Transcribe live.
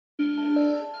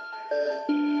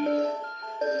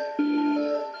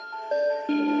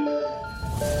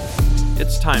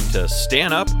it's time to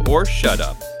stand up or shut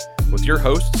up. With your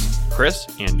hosts, Chris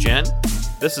and Jen,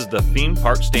 this is the Theme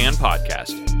Park Stand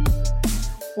Podcast.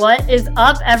 What is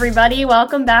up, everybody?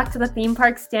 Welcome back to the Theme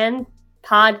Park Stand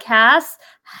Podcast.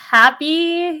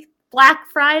 Happy Black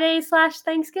Friday /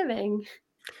 Thanksgiving.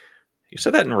 You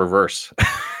said that in reverse.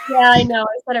 Yeah, I know.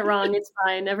 I said it wrong. It's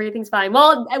fine. Everything's fine.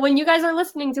 Well, when you guys are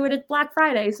listening to it, it's Black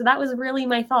Friday. So that was really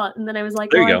my thought. And then I was like,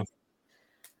 there you go.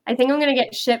 I think I'm going to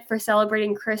get shit for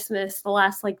celebrating Christmas the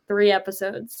last 3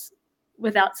 episodes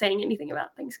without saying anything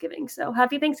about Thanksgiving. So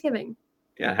happy Thanksgiving.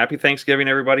 Yeah, happy Thanksgiving,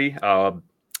 everybody.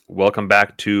 Welcome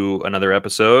back to another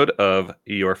episode of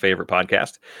your favorite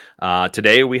podcast.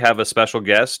 Today we have a special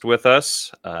guest with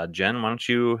us. Jen, why don't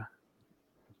you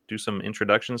do some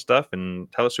introduction stuff and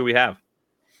tell us who we have?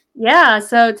 Yeah,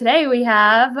 so today we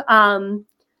have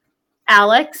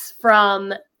Alex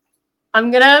from, I'm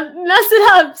going to mess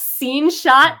it up, Scene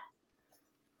Shot.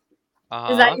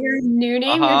 Is that your new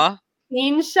name?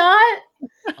 Scene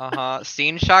Shot?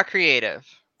 Scene Shot Creative.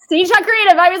 Scene Shot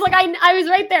Creative. I was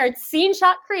right there. It's Scene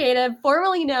Shot Creative,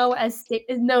 formerly known as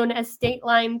State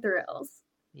Line Thrills.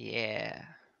 Yeah.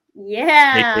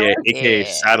 AKA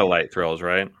Satellite Thrills,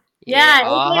 right? Yeah,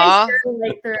 AKA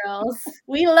Satellite Thrills.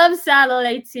 We love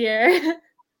satellites here.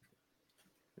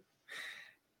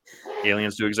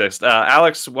 Aliens do exist.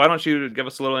 Alex, why don't you give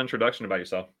us a little introduction about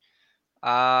yourself?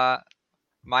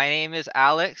 My name is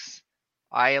Alex.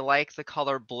 I like the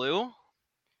color blue.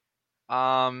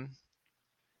 I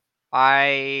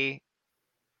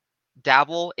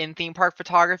dabble in theme park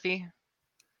photography.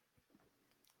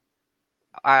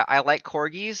 I like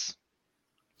corgis.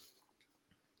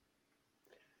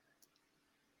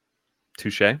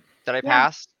 Touche. Did I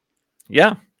pass?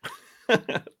 Yeah.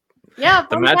 Yeah.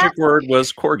 The magic word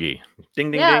was corgi.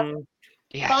 Ding, ding, ding.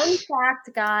 Yes. Fun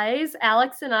fact, guys.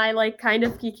 Alex and I kind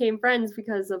of became friends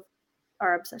because of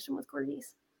our obsession with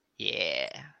corgis. Yeah.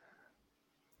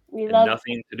 We love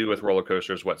nothing to do with roller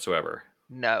coasters whatsoever.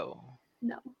 No.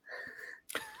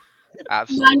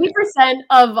 Absolutely. 90%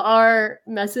 of our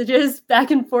messages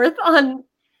back and forth on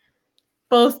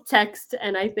both text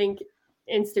and I think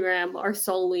Instagram are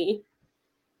solely.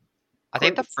 I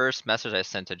think the first message I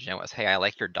sent to Jen was, "Hey, I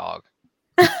like your dog."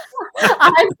 I'm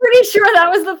pretty sure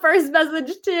that was the first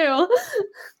message too.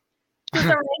 Just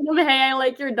a random, "Hey, I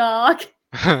like your dog."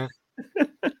 Yeah,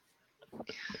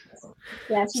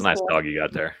 it's a nice dog you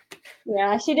got there.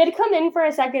 Yeah, she did come in for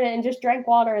a second and just drank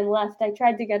water and left. I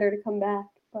tried to get her to come back,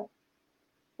 but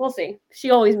we'll see.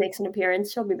 She always makes an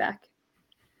appearance. She'll be back.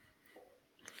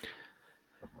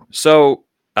 So,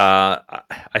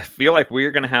 I feel like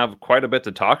we're going to have quite a bit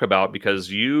to talk about because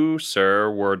you,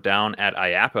 sir, were down at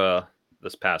IAAPA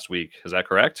this past week. Is that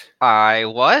correct? I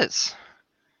was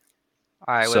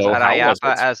at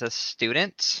IAAPA as a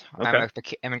student.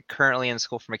 Okay. I'm currently in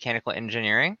school for mechanical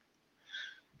engineering.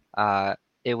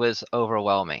 It was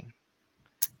overwhelming.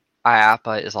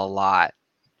 IAAPA is a lot.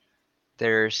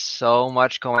 There's so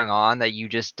much going on that you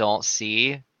just don't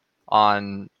see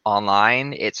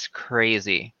online. It's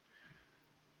crazy.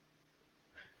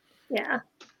 Yeah,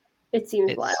 it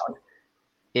seems wild.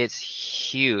 It's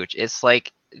huge. It's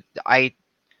like I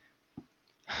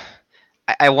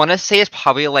want to say it's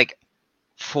probably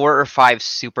 4 or 5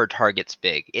 super targets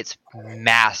big. It's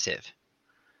massive,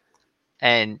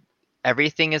 and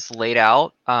everything is laid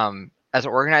out as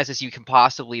organized as you can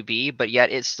possibly be, but yet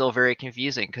it's still very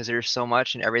confusing because there's so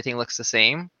much and everything looks the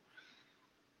same.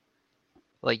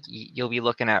 Like you'll be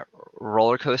looking at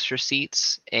roller coaster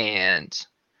seats and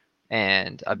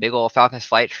a big old Falcon's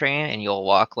flight train, and you'll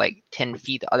walk 10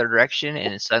 feet the other direction,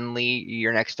 and suddenly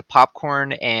you're next to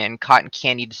popcorn and cotton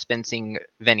candy dispensing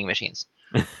vending machines.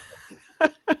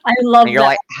 I love and you're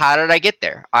like, how did I get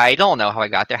there? I don't know how I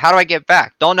got there. How do I get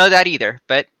back? Don't know that either,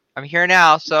 but I'm here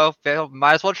now, so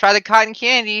might as well try the cotton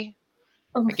candy,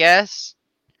 I guess.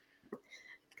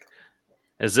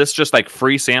 Is this just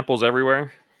free samples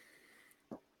everywhere?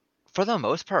 For the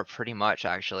most part, pretty much,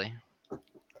 actually.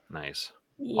 Nice.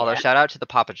 Yeah. Although, shout out to the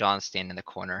Papa John's stand in the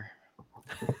corner.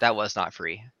 That was not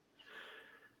free.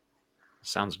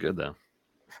 Sounds good, though.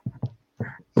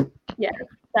 Yeah,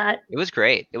 it was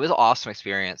great. It was an awesome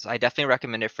experience. I definitely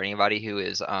recommend it for anybody who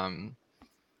is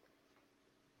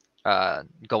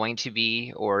going to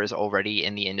be or is already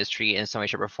in the industry in some way,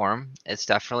 shape, or form. It's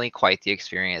definitely quite the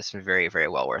experience and very, very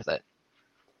well worth it.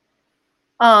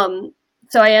 So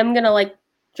I am gonna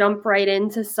jump right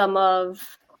into some of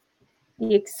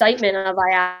the excitement of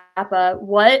IAAPA.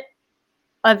 What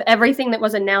of everything that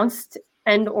was announced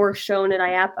and or shown at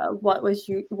IAAPA,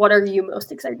 what are you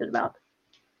most excited about?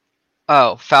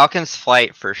 Oh, Falcon's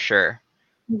flight for sure.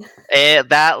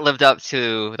 That lived up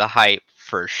to the hype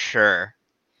for sure.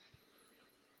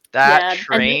 That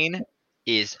train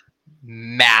is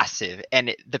massive,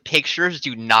 and the pictures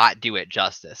do not do it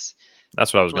justice.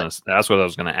 That's what I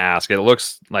was gonna ask. It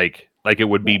looks like it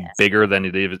would be bigger than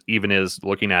it even is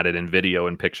looking at it in video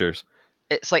and pictures.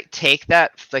 It's like take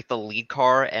that like the lead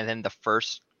car and then the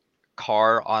first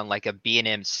car on like a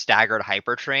B&M staggered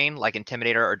hyper train like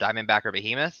Intimidator or Diamondback or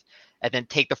Behemoth, and then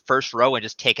take the first row and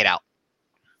just take it out.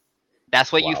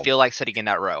 That's what you feel like sitting in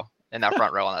that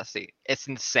front row on that seat. It's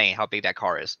insane how big that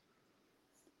car is.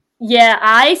 Yeah,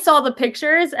 I saw the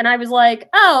pictures and I was like,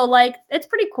 oh, like it's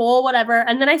pretty cool, whatever.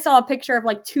 And then I saw a picture of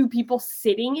like 2 people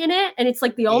sitting in it, and it's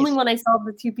like the only one I saw of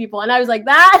the 2 people, and I was like,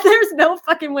 there's no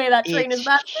fucking way that train is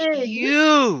that big.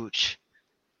 Huge.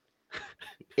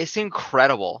 It's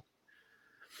incredible.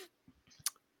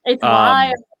 It's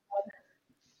wild.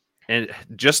 And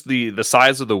just the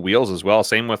size of the wheels as well.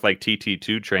 Same with like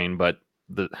TT2 train, but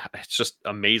it just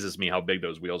amazes me how big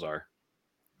those wheels are.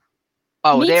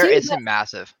 Oh, it's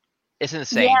massive. It's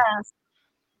insane. Yeah.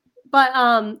 But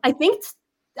I think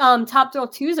Top Thrill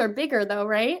 2s are bigger though,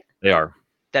 right? They are.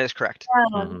 That is correct.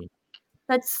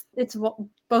 Both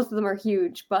of them are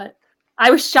huge, but I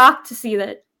was shocked to see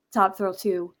that Top Thrill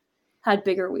 2 had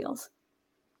bigger wheels.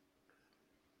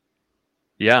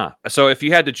 Yeah. So if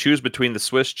you had to choose between the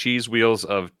Swiss cheese wheels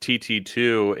of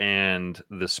TT2 and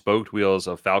the spoked wheels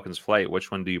of Falcon's Flight,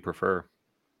 which one do you prefer?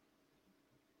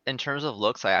 In terms of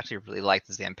looks, I actually really like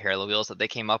the Zamperla wheels that they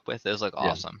came up with. Those look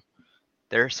awesome.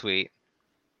 They're sweet.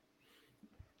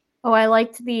 Oh, I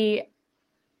like the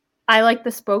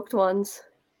spoked ones.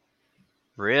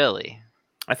 Really?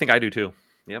 I think I do too.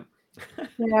 Yep.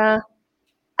 Yeah.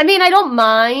 I mean, I don't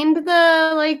mind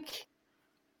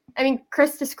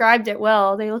Chris described it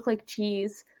well. They look like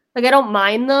cheese. Like, I don't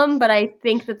mind them, but I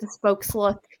think that the spokes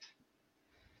look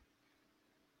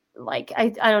like, I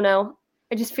don't know.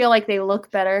 I just feel like they look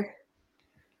better.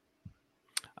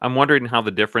 I'm wondering how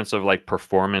the difference of like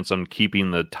performance on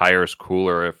keeping the tires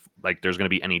cooler, if like there's going to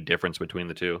be any difference between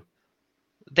the two.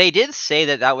 They did say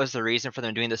that was the reason for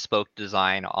them doing the spoke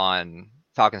design on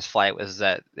Falcon's Flight, was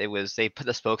that they put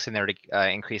the spokes in there to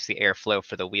increase the airflow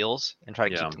for the wheels and try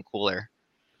to keep them cooler.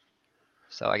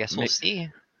 So I guess we'll see.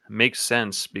 Makes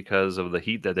sense because of the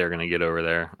heat that they're going to get over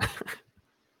there.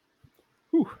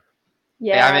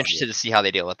 Yeah, I'm interested to see how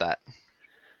they deal with that.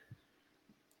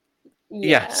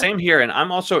 Yeah, same here. And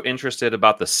I'm also interested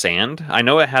about the sand. I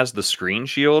know it has the screen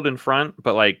shield in front,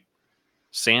 but like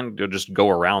sand will just go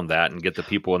around that and get the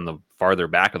people in the farther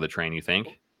back of the train, you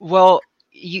think? Well,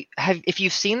 if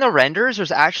you've seen the renders,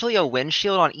 there's actually a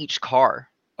windshield on each car.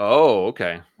 Oh,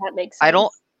 okay. That makes sense. I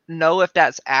don't know if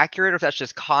that's accurate or if that's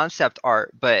just concept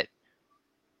art, but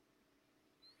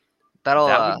that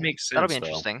would make sense. That'll be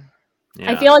interesting.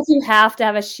 Yeah. I feel like you have to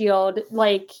have a shield,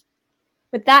 like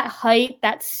with that height,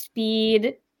 that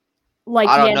speed. Like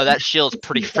I don't know, that shield's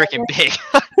pretty freaking big.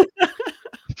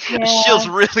 That shield's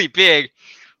really big.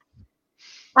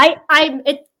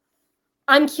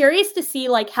 I'm curious to see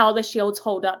like how the shields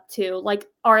hold up too. Like,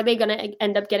 are they gonna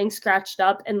end up getting scratched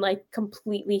up and like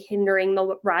completely hindering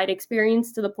the ride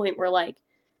experience to the point where like,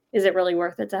 is it really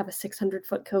worth it to have a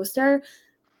 600-foot coaster?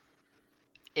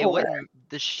 It wouldn't.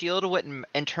 The shield wouldn't.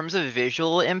 In terms of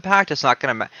visual impact, it's not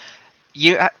gonna.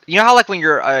 You know how like when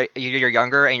you're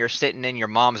younger and you're sitting in your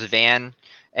mom's van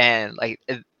and like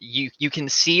you can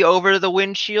see over the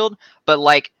windshield, but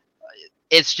like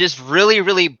it's just really,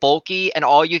 really bulky, and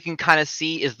all you can kind of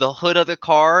see is the hood of the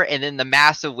car and then the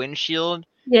massive windshield.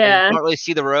 Yeah. You don't really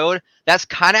see the road. That's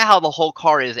kind of how the whole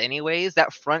car is anyways.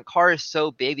 That front car is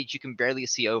so big that you can barely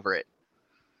see over it.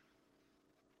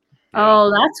 Oh,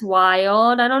 that's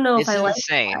wild. I don't know if I like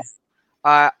insane.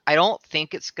 I don't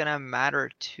think it's going to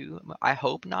matter too. I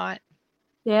hope not.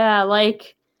 Yeah,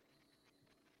 like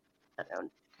I don't know.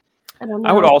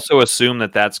 I would also assume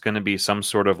that that's going to be some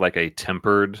sort of like a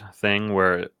tempered thing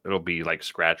where it'll be like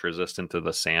scratch resistant to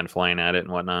the sand flying at it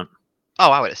and whatnot.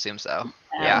 Oh, I would assume so.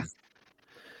 Yeah.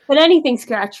 But anything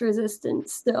scratch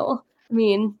resistant still. I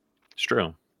mean, it's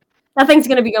true. That thing's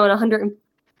going to be going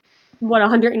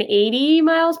 180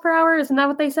 miles per hour? Isn't that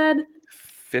what they said?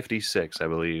 56, I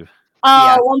believe. Oh,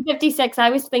 yeah. 156. I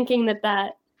was thinking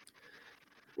that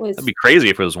was... That'd be crazy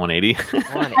if it was 180.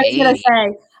 180. I was going to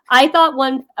say, I thought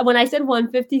when I said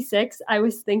 156, I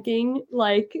was thinking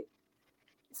like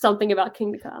something about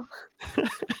King to Kyle. So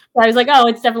I was like, oh,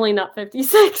 it's definitely not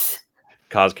 56.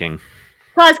 Cause King.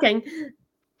 It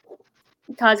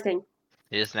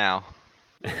is now.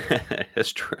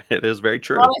 It's true. It is very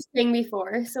true. I was King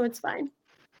before, so it's fine.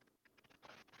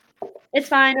 It's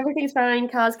fine. Everything's fine.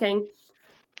 Cause King.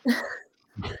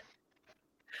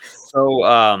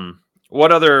 So,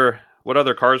 what other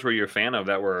cars were you a fan of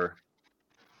that were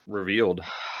revealed?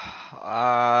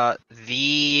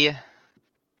 The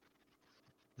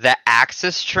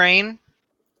Axis train.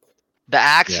 The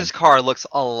Axis car looks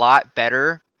a lot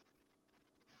better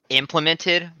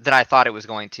implemented than I thought it was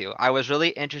going to. I was really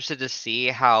interested to see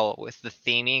how, with the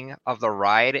theming of the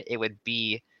ride, it would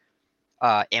be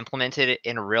implemented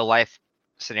in a real life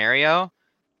scenario.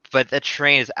 But the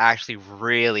train is actually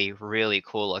really, really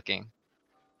cool looking.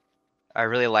 I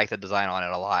really like the design on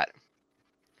it a lot.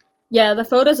 Yeah, the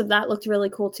photos of that looked really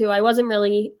cool too. I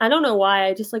don't know why,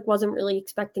 I just like wasn't really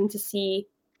expecting to see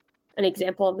an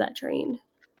example of that train.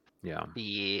 Yeah.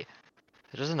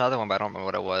 There's another one, but I don't remember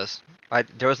what it was.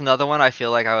 There was another one I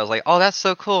feel like I was like, oh, that's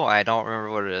so cool. I don't remember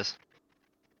what it is.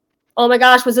 Oh my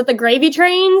gosh, was it the gravy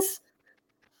trains?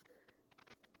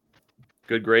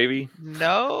 Good gravy?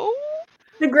 No?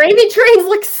 The gravy trains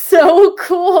look so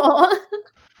cool.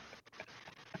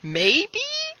 Maybe?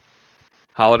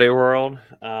 Holiday World.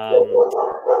 I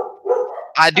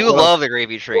do love the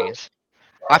gravy trains.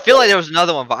 I feel like there was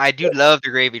another one, but I do love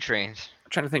the gravy trains. I'm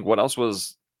trying to think what else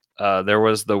was. There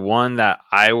was the one that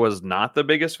I was not the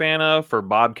biggest fan of for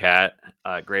Bobcat,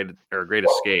 Great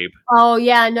Escape. Oh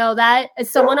yeah, no, that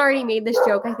someone already made this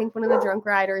joke. I think one of the drunk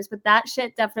riders, but that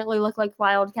shit definitely looked like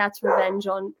Wildcat's Revenge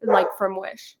on from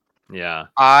Wish. Yeah,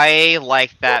 I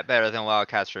like that better than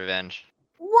Wildcat's Revenge.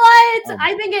 What?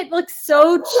 I think it looks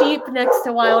so cheap next to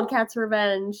Wildcat's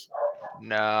Revenge.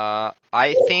 No,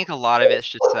 I think a lot of it's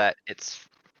just that it's.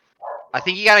 I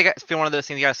think you gotta feel one of those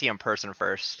things you gotta see in person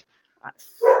first.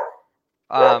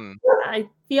 I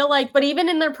feel like, but even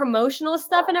in their promotional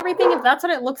stuff and everything, if that's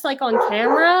what it looks like on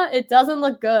camera, it doesn't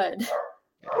look good.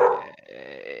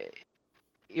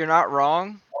 You're not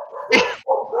wrong.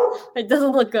 It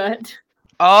doesn't look good.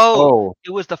 Oh, it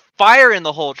was the fire in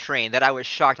the whole train that I was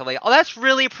shocked. I'm like, oh, that's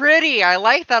really pretty. I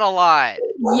like that a lot.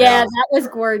 Yeah, that was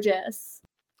gorgeous.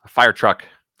 a fire truck.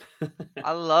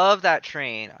 I love that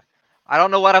train. I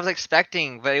don't know what I was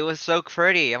expecting, but it was so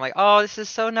pretty. I'm like, oh, this is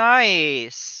so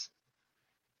nice.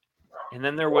 And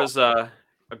then there was go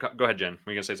ahead, Jen.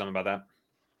 Were you gonna say something about that?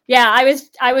 Yeah,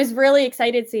 I was really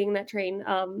excited seeing that train.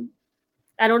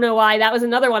 I don't know why. That was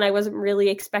another one I wasn't really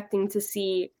expecting to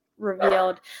see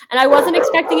revealed. And I wasn't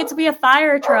expecting it to be a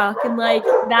fire truck, and like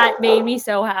that made me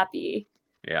so happy.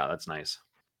 Yeah, that's nice.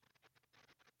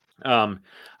 I'm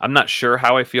not sure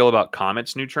how I feel about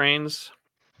Comet's new trains.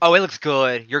 Oh, it looks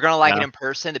good. You're gonna like it in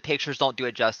person. The pictures don't do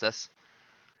it justice.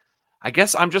 I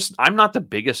guess I'm not the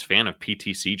biggest fan of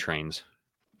PTC trains.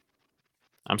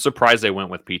 I'm surprised they went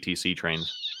with PTC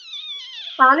trains.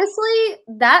 Honestly,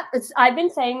 I've been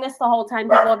saying this the whole time.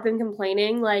 People have been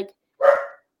complaining. Like,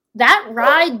 that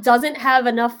ride doesn't have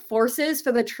enough forces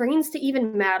for the trains to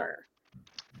even matter.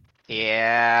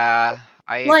 Yeah,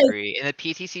 I agree. And the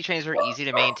PTC trains are easy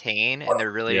to maintain, and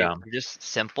they're really just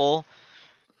simple.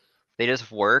 They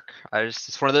just work.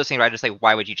 It's one of those things where I just like,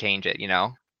 why would you change it? You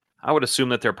know? I would assume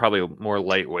that they're probably more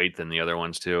lightweight than the other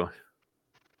ones too.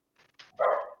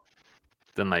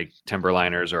 Than like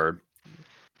Timberliners or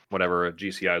whatever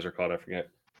GCIs are called. I forget.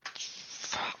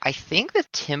 I think the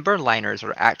Timberliners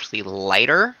are actually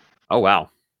lighter. Oh, wow.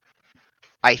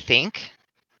 I think.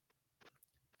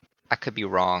 I could be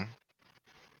wrong.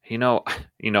 You know,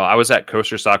 I was at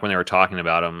Coaster Stock when they were talking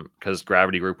about them because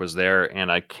Gravity Group was there,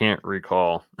 and I can't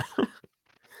recall.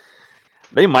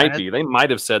 They might be. They might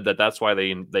have said that that's why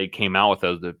they came out with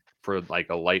those for like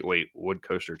a lightweight wood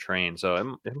coaster train.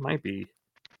 So it might be.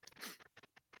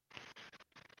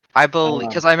 I believe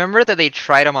because I remember that they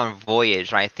tried them on Voyage,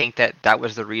 and I think that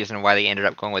was the reason why they ended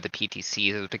up going with the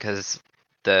PTCs, is because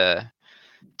the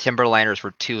Timberliners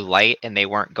were too light and they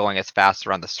weren't going as fast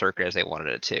around the circuit as they wanted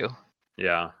it to.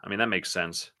 Yeah, I mean that makes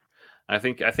sense. I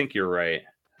think you're right.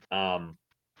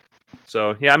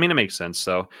 So yeah, I mean it makes sense.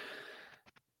 So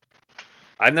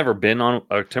I've never been on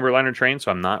a Timberliner train, so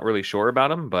I'm not really sure about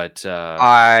them. But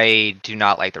I do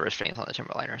not like the restraints on the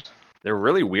Timberliners. They're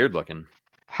really weird looking.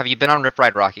 Have you been on Rip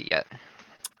Ride Rocket yet?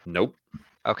 Nope.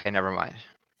 Okay, never mind.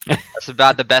 That's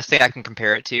about the best thing I can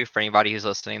compare it to for anybody who's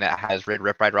listening that has rid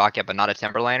Rip Ride Rocket but not a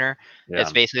Timberliner. Yeah.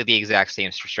 It's basically the exact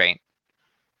same restraint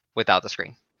without the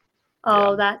screen.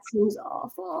 Oh, that seems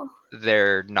awful.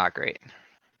 They're not great.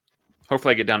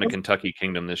 Hopefully I get down to Kentucky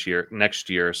Kingdom next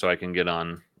year, so I can get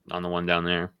on the one down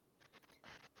there.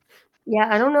 Yeah,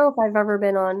 I don't know if I've ever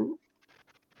been on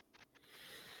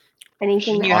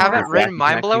anything. You haven't ridden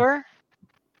Mind Blower?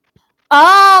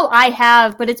 Oh, I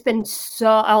have, but it's been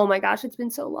oh my gosh, it's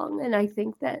been so long, and I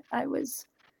think that I was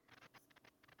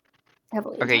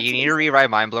heavily. Okay, you need to rewrite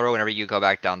Mind Blower whenever you go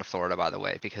back down to Florida, by the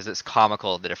way, because it's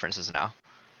comical the differences now.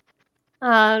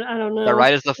 I don't know. The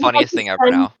ride is the funniest thing ever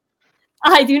now.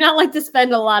 I do not like to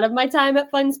spend a lot of my time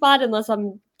at Fun Spot unless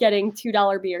I'm getting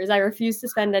 $2 beers. I refuse to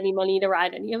spend any money to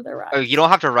ride any of their rides. Oh, you don't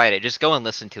have to write it. Just go and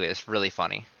listen to it. It's really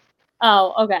funny.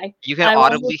 Oh, okay. You can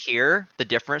audibly hear the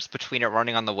difference between it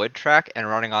running on the wood track and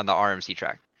running on the RMC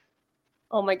track.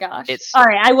 Oh my gosh. It's all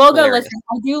right. I will hilarious. go listen.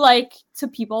 I do like to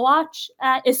people watch,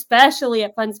 especially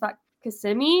at Fun Spot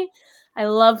Kissimmee. I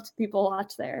love to people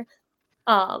watch there.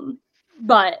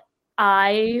 But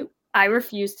I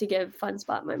refuse to give Fun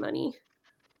Spot my money.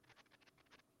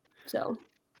 So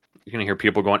you're gonna hear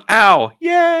people going, "Ow!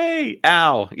 Yay!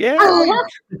 Ow! Yay!"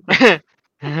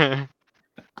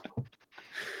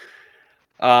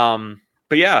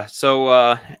 But yeah.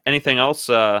 So anything else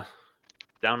down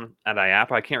at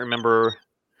IAAPA? I can't remember.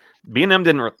 B&M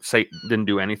didn't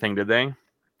do anything, did they?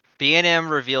 B&M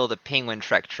revealed a Penguin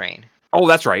Trek train. Oh,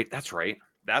 that's right. That's right.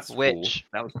 That's which cool.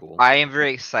 That was cool. I am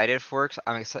very excited for.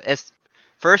 I'm excited.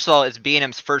 First of all, it's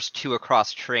B&M's first 2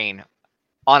 across train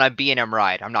on a B&M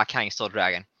ride. I'm not counting Still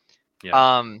Dragon.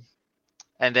 Yeah.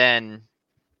 And then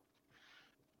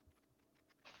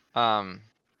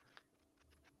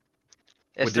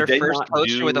it's their first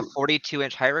coaster with a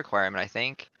 42-inch height requirement, I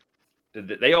think.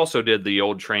 They also did the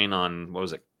old train on, what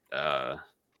was it,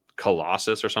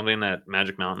 Colossus or something at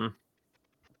Magic Mountain?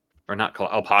 Or not,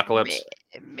 Apocalypse?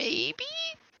 Maybe?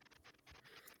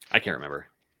 I can't remember.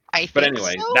 But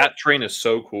anyway, that train is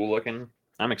so cool looking.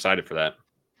 I'm excited for that.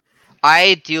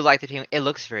 I do like the team. It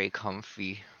looks very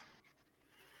comfy.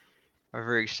 I'm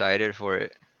very excited for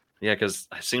it. Yeah, because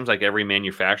it seems like every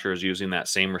manufacturer is using that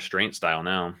same restraint style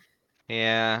now.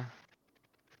 Yeah.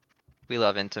 We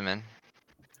love Intamin.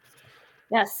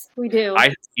 Yes, we do.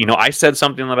 I said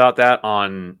something about that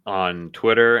on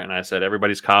Twitter, and I said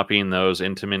everybody's copying those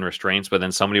Intamin restraints, but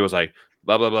then somebody was like,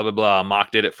 blah, blah, blah, blah, blah.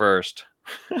 Mock did it first.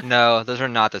 No, those are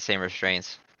not the same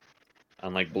restraints.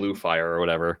 Unlike Blue Fire or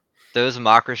whatever. Those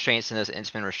mock restraints and those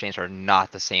Intamin restraints are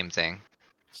not the same thing.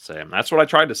 Same. That's what I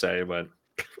tried to say, but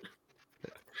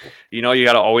you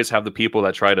got to always have the people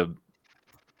that try to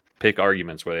pick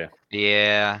arguments with you.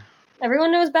 Yeah.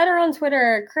 Everyone knows better on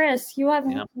Twitter. Chris, you don't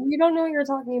know what you're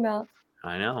talking about.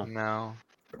 I know. No.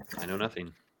 I know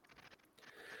nothing.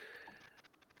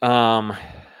 I'm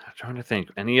trying to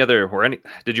think.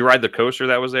 Did you ride the coaster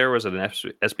that was there? Was it an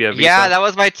SPF Visa? Yeah, that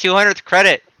was my 200th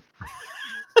credit.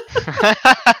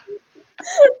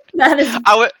 That is.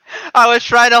 I was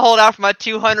trying to hold out for my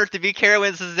 200th to be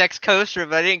Carowinds' next coaster,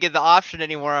 but I didn't get the option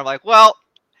anymore. I'm like, well,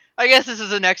 I guess this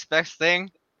is the next best thing.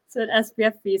 It's an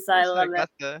SPF Visa. I love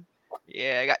it.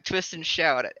 I got Twist and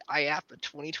Shout at IAAPA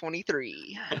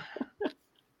 2023.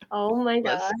 Oh my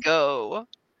god. Let's go.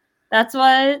 That's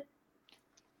what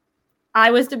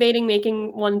I was debating,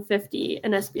 making 150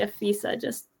 an SPF Visa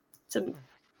just to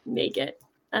make it.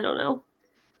 I don't know.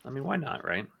 I mean, why not,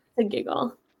 right? It's a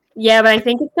giggle. Yeah, but I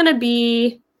think it's gonna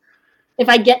be, if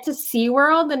I get to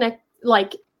SeaWorld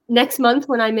next month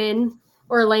when I'm in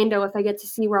Orlando, if I get to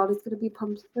SeaWorld, it's gonna be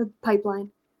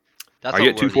Pipeline. Are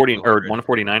you at 240 or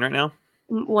 149 right now?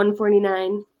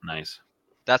 149. Nice.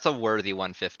 That's a worthy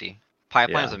 150.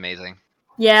 Pipeline is amazing.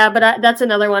 Yeah, but that's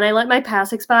another one. I let my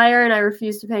pass expire, and I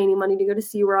refuse to pay any money to go to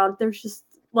SeaWorld. There's just,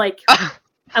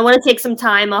 I want to take some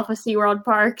time off of SeaWorld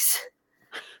parks.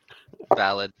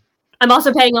 Valid. I'm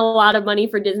also paying a lot of money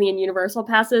for Disney and Universal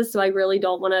passes, so I really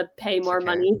don't want to pay more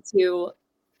money to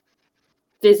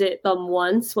visit them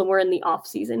once when we're in the off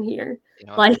season here.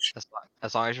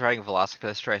 As long as you're riding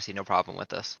Velocicoaster, I see no problem with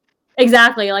this.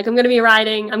 Exactly. I'm going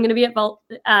to be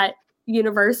at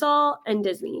Universal and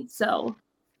Disney. So,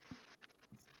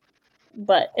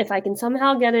 but if I can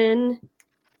somehow get in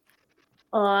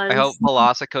on, I hope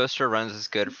Velocicoaster runs as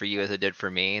good for you as it did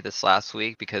for me this last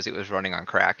week because it was running on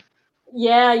crack.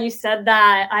 Yeah, you said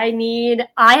that.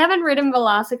 I haven't ridden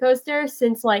Velocicoaster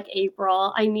since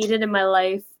April. I need it in my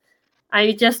life.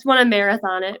 I just want to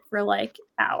marathon it for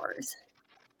hours.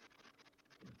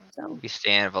 So we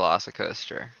stand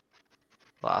Velocicoaster.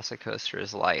 Velocicoaster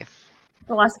is life.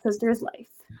 Velocicoaster is life.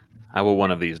 I will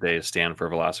one of these days stand for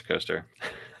Velocicoaster.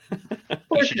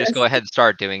 You should just go ahead and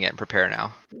start doing it and prepare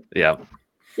now. Yeah.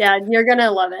 Yeah, you're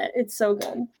gonna love it. It's so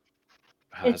good.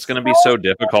 It's gonna be so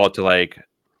difficult to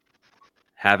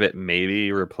have it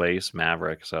maybe replace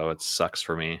Maverick, so it sucks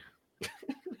for me.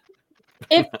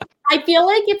 If I feel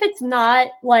if it's not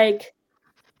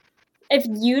if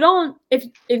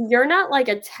you're not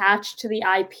attached to the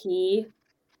IP,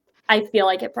 I feel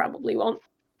it probably won't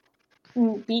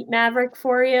beat Maverick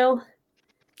for you.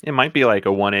 It might be a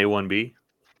 1A, 1B.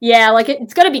 Yeah,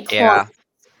 it's gonna be close. Yeah.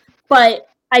 But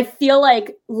I feel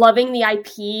loving the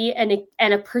IP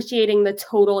and appreciating the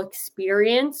total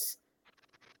experience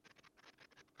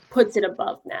puts it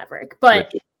above Maverick.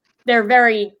 But they're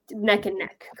very neck and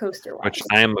neck coaster wise. Which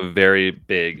I am a very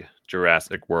big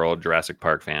Jurassic World, Jurassic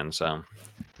Park fan, so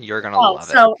You're gonna love it.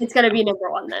 So it's gonna be number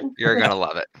 1 then. You're gonna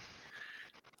love it.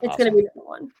 It's Awesome. gonna be number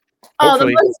 1.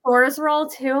 Hopefully. Oh, the Mosasaurus roll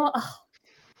too. Oh,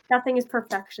 that thing is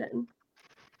perfection.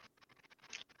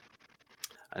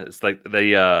 It's like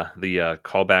the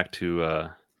callback to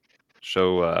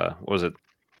show what was it,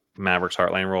 Maverick's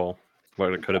Heartline roll,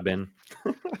 what it could have been.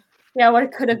 Yeah, what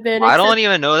it could have been. I don't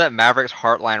even know that Maverick's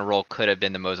Heartline roll could have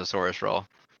been the Mosasaurus roll.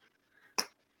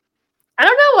 I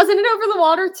don't know. Wasn't it over the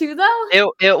water too,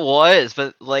 though? It was,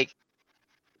 but like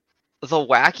the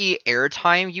wacky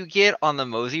airtime you get on the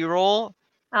Mosey roll.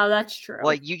 Oh, that's true.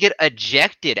 Like you get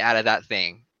ejected out of that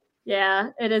thing. Yeah,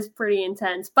 it is pretty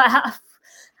intense. But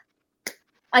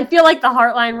I feel like the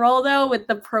Heartline roll, though, with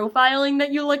the profiling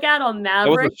that you look at on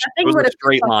Maverick, it was a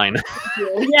straight line.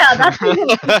 Yeah, that thing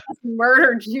would have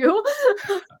murdered you.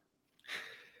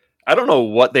 I don't know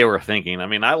what they were thinking. I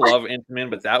mean, I love Intamin,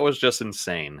 but that was just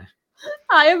insane.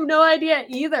 I have no idea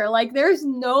either. Like, there's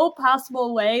no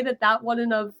possible way that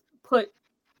wouldn't have put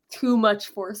too much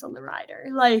force on the rider.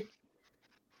 Like,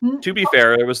 to be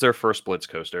fair, it was their first Blitz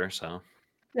coaster, so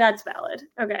that's valid.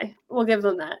 Okay, we'll give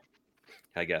them that.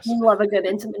 I guess. We love a good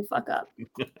Intamin fuck up.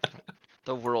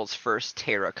 The world's first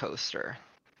Terra coaster.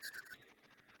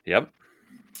 Yep.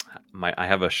 I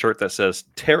have a shirt that says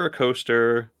Terra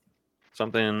Coaster,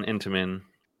 something Intamin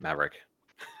Maverick.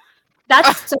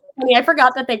 That's so funny. I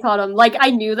forgot that they called him. Like,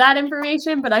 I knew that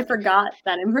information, but I forgot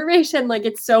that information. Like,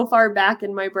 it's so far back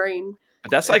in my brain.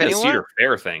 But that's like a Cedar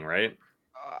Fair thing, right?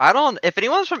 If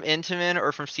anyone's from Intamin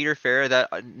or from Cedar Fair that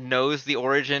knows the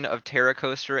origin of Terra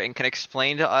Coaster and can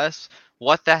explain to us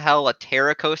what the hell a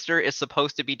Terra Coaster is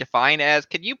supposed to be defined as,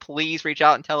 could you please reach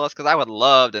out and tell us? Because I would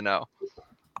love to know.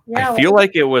 Yeah, I feel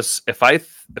like it was, if I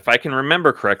can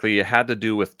remember correctly, it had to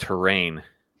do with terrain.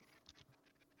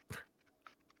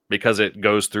 Because it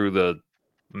goes through the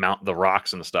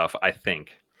rocks and stuff, I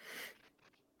think.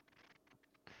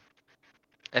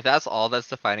 If that's all that's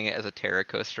defining it as a Terra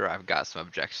Coaster, I've got some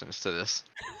objections to this.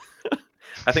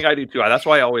 I think I do too. That's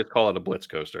why I always call it a Blitz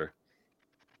coaster.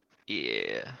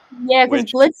 Yeah. Yeah, because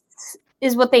Blitz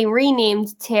is what they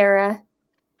renamed Terra.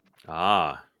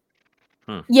 Ah.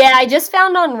 Yeah, I just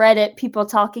found on Reddit people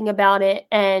talking about it,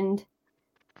 and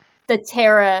the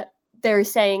Terra, they're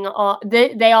saying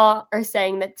they all are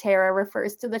saying that Terra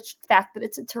refers to the fact that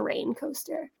it's a terrain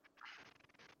coaster.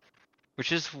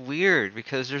 Which is weird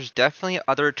because there's definitely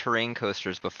other terrain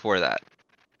coasters before that.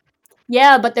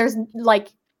 Yeah, but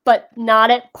but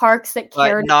not at parks that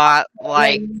cared. But not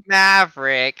like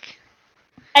Maverick.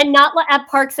 And not at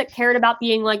parks that cared about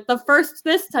being like the first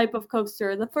this type of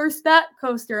coaster, the first that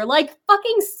coaster. Like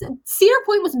fucking Cedar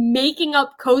Point was making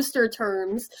up coaster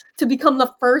terms to become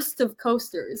the first of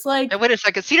coasters. Like, and wait a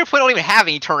second, Cedar Point don't even have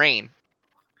any terrain.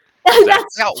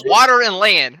 That's got water and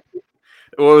land.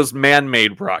 It was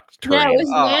man-made rock terrain. Yeah, it was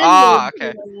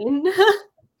man-made terrain.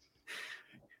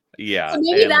 Yeah. So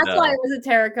maybe that's why it was a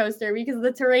Terra coaster, because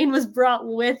the terrain was brought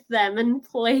with them and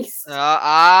placed.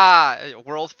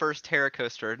 World's first Terra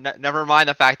coaster. Never mind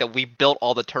the fact that we built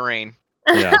all the terrain.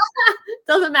 Yeah.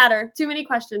 Doesn't matter. Too many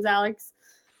questions, Alex.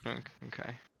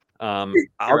 Okay. I'll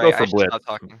go for Blitz.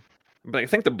 But I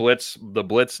think the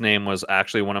Blitz name was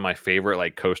actually one of my favorite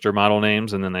like coaster model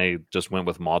names, and then they just went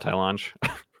with multi-launch.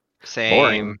 Same.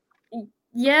 Boring.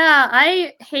 Yeah,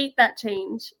 I hate that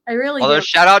change. I really Although do.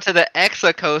 Shout out to the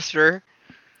Exa coaster.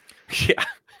 Yeah.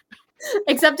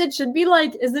 Except it should be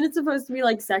like, isn't it supposed to be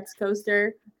like sex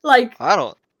coaster? Like, I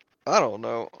don't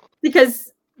know.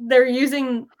 Because they're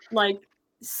using like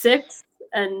 6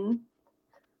 and.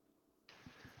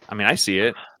 I mean, I see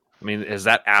it. I mean, is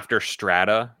that after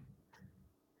Strata?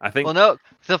 I think. Well, no.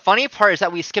 The funny part is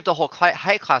that we skipped a whole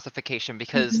height classification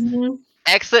because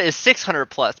Exa is 600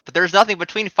 plus, but there's nothing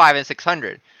between 5 and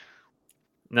 600.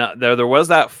 Now, there was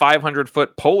that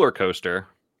 500-foot polar coaster.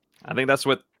 I think that's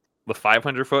what the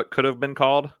 500-foot could have been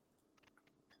called.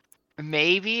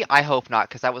 Maybe. I hope not,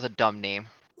 because that was a dumb name.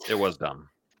 It was dumb.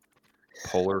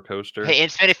 Polar coaster. Hey,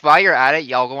 Instant, if while you're at it,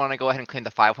 y'all want to go ahead and claim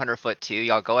the 500-foot too.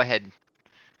 Y'all go ahead,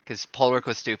 because Polar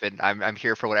was stupid. I'm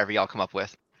here for whatever y'all come up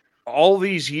with. All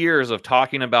these years of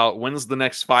talking about when's the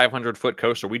next 500-foot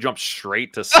coaster, we jumped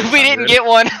straight to 600. We didn't get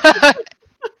one.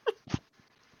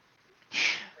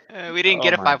 We didn't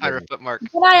get a 500-foot mark.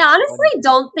 But I honestly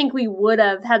don't think we would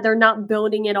have had they're not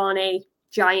building it on a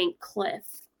giant cliff.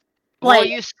 Well,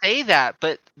 you say that,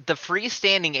 but the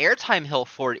freestanding airtime hill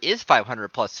for it is 500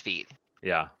 plus feet.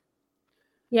 Yeah.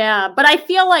 Yeah, but I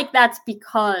feel like that's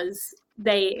because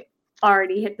they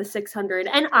already hit the 600.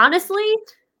 And honestly,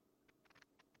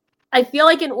 I feel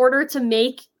like in order to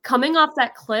make coming off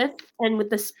that cliff and with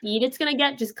the speed it's going to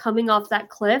get just coming off that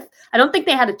cliff, I don't think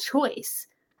they had a choice.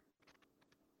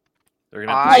 They're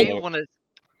gonna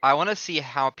I want to see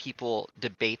how people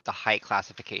debate the height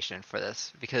classification for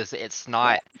this, because it's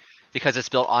not because it's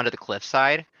built onto the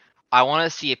cliffside. I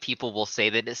want to see if people will say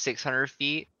that it's 600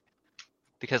 feet,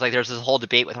 because like there's this whole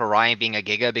debate with Orion being a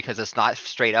giga because it's not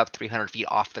straight up 300 feet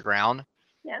off the ground.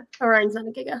 Yeah, Orion's not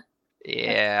a giga.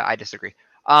 Yeah, I disagree.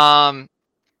 I'm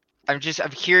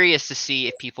curious to see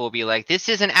if people will be like, this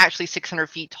isn't actually 600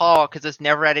 feet tall because it's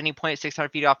never at any point 600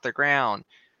 feet off the ground.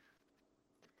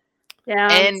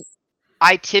 Yeah. And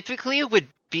I typically would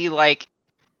be like,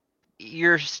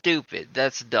 you're stupid.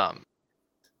 That's dumb.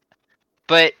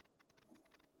 But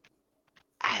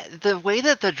the way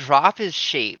that the drop is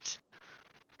shaped,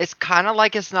 it's kind of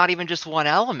like it's not even just one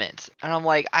element. And I'm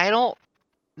like, I don't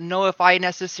know if I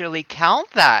necessarily count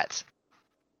that.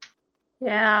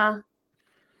 Yeah.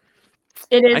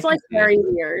 It is like very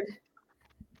weird.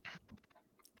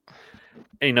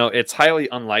 You know, it's highly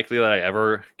unlikely that I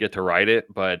ever get to ride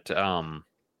it, but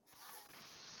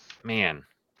man,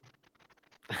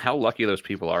 how lucky those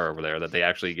people are over there that they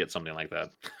actually get something like that.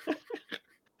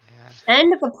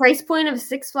 And at the price point of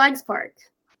Six Flags Park.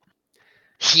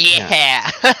 Yeah.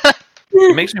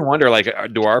 It makes me wonder, like,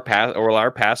 will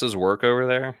our passes work over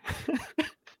there?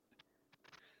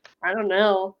 I don't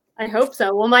know. I hope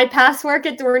so. Will my pass work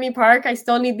at Dorney Park? I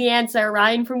still need the answer.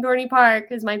 Ryan from Dorney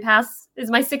Park, is my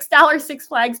 $6 Six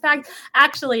Flags pack?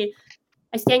 Actually,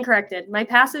 I stand corrected. My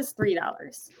pass is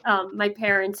 $3. My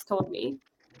parents told me.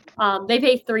 They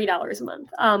pay $3 a month.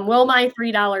 Will my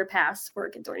 $3 pass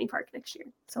work at Dorney Park next year?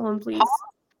 Someone please.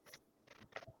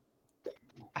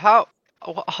 How?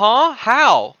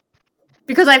 How?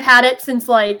 Because I've had it since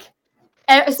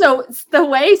so the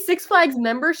way Six Flags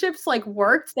memberships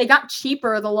worked, they got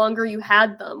cheaper the longer you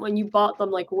had them when you bought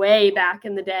them way back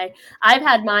in the day. I've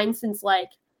had mine since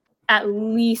at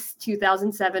least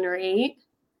 2007 or 8.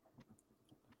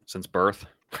 Since birth.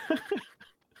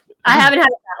 I haven't had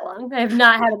it that long. I have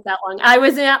not had it that long. I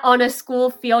was on a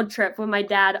school field trip when my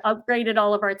dad upgraded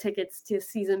all of our tickets to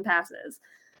season passes.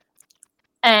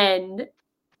 And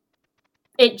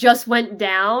it just went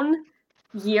down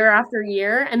year after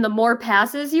year. And the more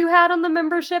passes you had on the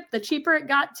membership, the cheaper it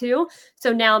got too.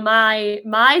 So now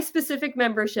my specific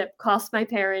membership cost my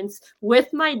parents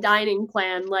with my dining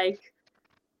plan,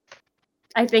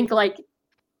 I think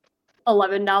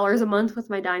 $11 a month with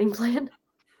my dining plan.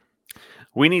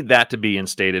 We need that to be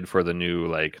instated for the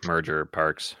new merger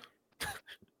parks.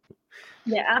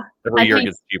 Yeah. Every year it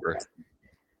gets cheaper.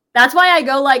 That's why I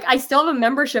go I still have a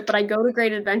membership, but I go to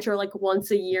Great Adventure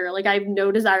once a year. I have no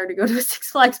desire to go to a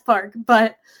Six Flags park,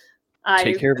 but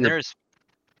take care of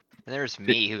there's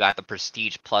me who got the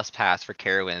Prestige Plus Pass for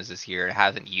Carowinds this year and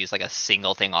hasn't used a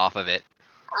single thing off of it.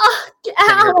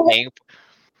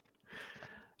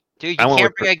 Dude, you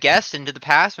can't bring a guest into the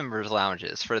pass members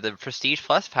lounges for the Prestige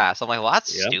Plus Pass. I'm like, well,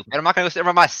 that's stupid. I'm not going to go sit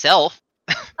by myself.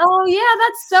 Oh, yeah,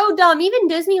 that's so dumb. Even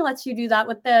Disney lets you do that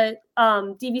with the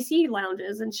DVC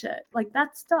lounges and shit.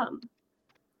 That's dumb.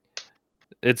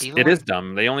 It is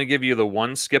dumb. They only give you the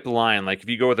one skip line. If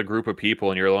you go with a group of people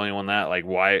and you're the only one that,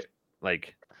 why,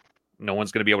 no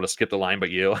one's going to be able to skip the line but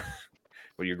you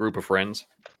with your group of friends.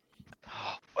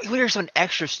 Here's something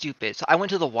extra stupid. So I went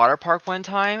to the water park one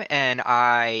time, and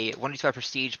I wanted to buy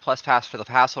Prestige Plus Pass for the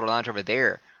pass holder lounge over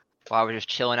there while I was just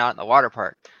chilling out in the water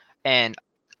park. And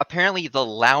apparently the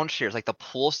lounge chairs, the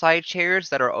poolside chairs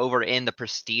that are over in the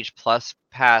Prestige Plus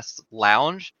Pass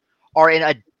lounge, are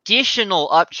an additional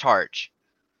upcharge.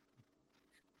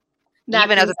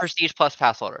 Even as a Prestige Plus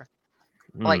Pass holder.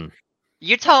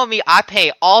 You're telling me I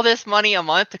pay all this money a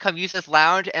month to come use this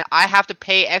lounge, and I have to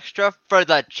pay extra for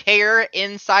the chair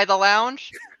inside the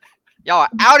lounge? Y'all are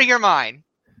out of your mind.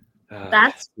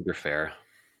 That's Cedar Fair.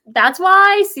 That's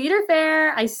why Cedar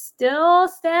Fair, I still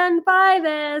stand by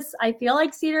this. I feel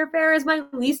like Cedar Fair is my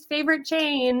least favorite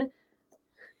chain.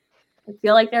 I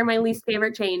feel like they're my least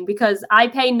favorite chain because I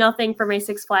pay nothing for my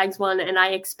Six Flags one, and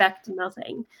I expect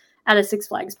nothing at a Six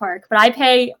Flags park. But I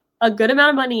pay a good amount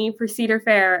of money for Cedar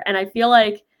Fair, and I feel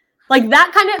like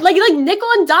that kind of like nickel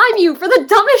and dime you for the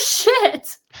dumbest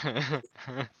shit.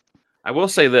 I will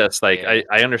say this, I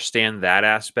understand that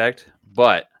aspect,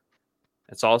 but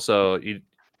it's also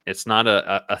it's not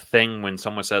a thing when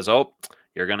someone says, "Oh,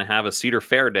 you're going to have a Cedar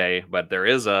Fair day," but there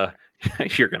is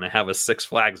you're going to have a Six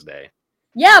Flags day.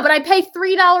 Yeah, but I pay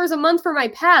 $3 a month for my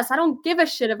pass. I don't give a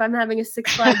shit if I'm having a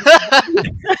Six Flags.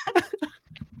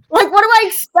 What do I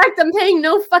expect? I'm paying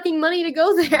no fucking money to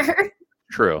go there.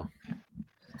 True.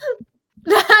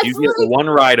 You get one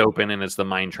ride open, and it's the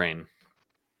mine train.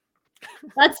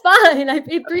 That's fine. I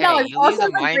paid $3. Hey, you leave Also, the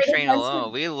the mine Great train Adventure-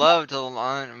 alone. We love to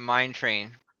mine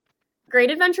train. Great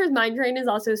Adventures Mine Train is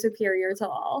also superior to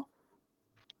all.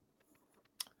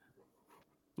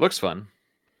 Looks fun.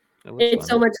 It's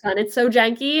so much fun. It's so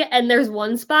janky, and there's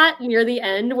one spot near the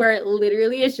end where it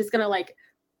literally is just gonna like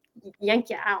yank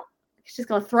you out. It's just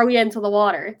gonna throw you into the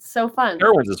water. It's so fun.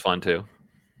 Carowinds is fun too.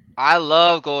 I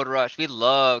love Gold Rush. We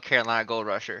love Carolina Gold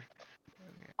Rusher.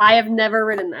 I have never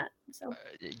ridden that. So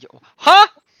Huh?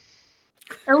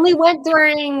 I only went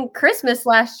during Christmas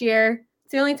last year.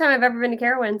 It's the only time I've ever been to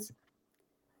Carowinds.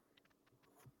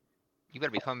 You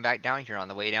better be coming back down here on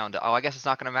the way down to. Oh, I guess it's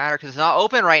not gonna matter because it's not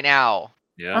open right now.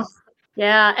 Yeah. Oh,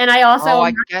 yeah, and I also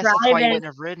I guess that's why you driving. wouldn't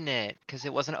have ridden it because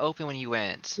it wasn't open when you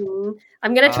went.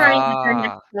 I'm gonna try and get there Ah.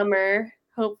 next summer,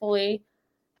 hopefully,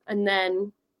 and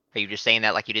then. Are you just saying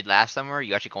that like you did last summer? Or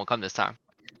you actually gonna come this time?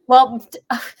 Well,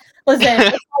 listen,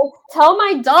 if I tell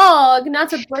my dog not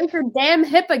to break her damn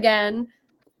hip again.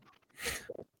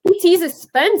 PT's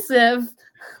expensive.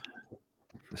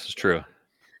 This is true.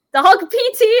 Dog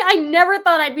PT? I never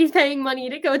thought I'd be paying money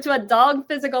to go to a dog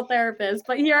physical therapist,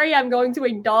 but here I am going to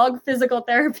a dog physical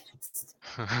therapist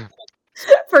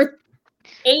for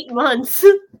 8 months.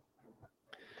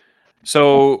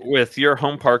 So, with your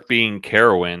home park being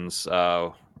Carowinds,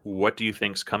 what do you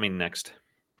think's coming next?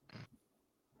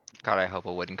 God, I hope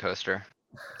a wooden coaster.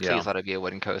 Yeah. Please let it be a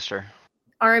wooden coaster.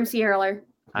 RMC hurler.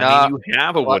 I mean, you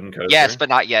have a wooden coaster. Yes, but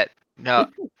not yet. No.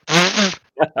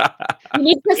 You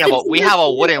need Yeah, but we have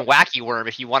a wooden wacky worm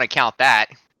if you want to count that.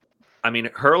 I mean,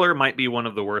 Hurler might be one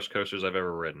of the worst coasters I've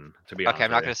ever ridden, to be honest. Okay,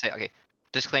 I'm not going to say. Okay,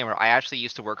 disclaimer. I actually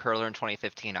used to work Hurler in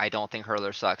 2015. I don't think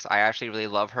Hurler sucks. I actually really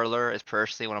love Hurler. It's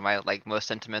personally one of my like most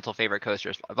sentimental favorite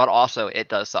coasters. But also, it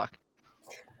does suck.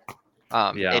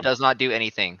 Yeah. It does not do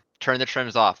anything. Turn the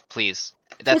trims off, please.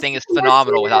 That thing is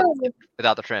phenomenal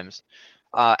without the trims.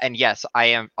 And yes, I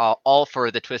am all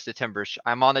for the Twisted Timbers.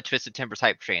 I'm on the Twisted Timbers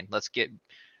hype train. Let's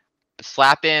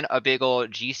slap in a big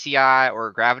old GCI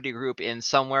or Gravity Group in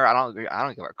somewhere. I don't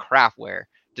give a crap where.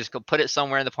 Just go put it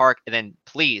somewhere in the park, and then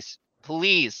please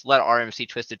let RMC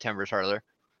Twisted Timbers hurler.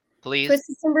 Please.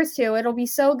 Twisted Timbers 2. It'll be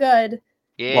so good.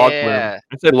 Yeah.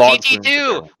 I said log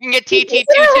TT2. You can get TT2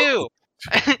 too.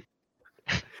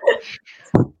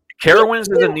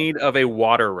 Carowinds is in need of a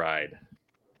water ride.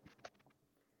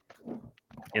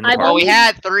 In the Well, park. we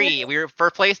had 3. We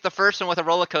replaced the first one with a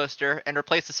roller coaster, and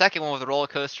replaced the second one with a roller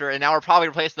coaster, and now we're probably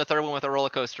replacing the third one with a roller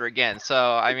coaster again.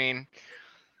 So I mean,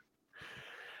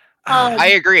 I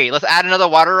agree. Let's add another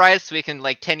water ride so we can,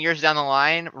 like, 10 years down the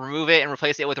line, remove it and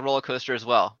replace it with a roller coaster as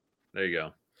well. There you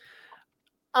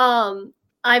go.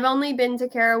 I've only been to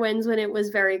Carowinds when it was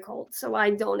very cold, so I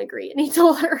don't agree. It needs a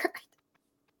water ride.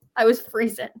 I was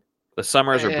freezing. The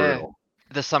summers are brutal.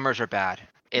 The summers are bad.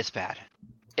 It's bad.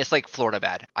 It's like Florida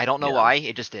bad. I don't know Yeah. why.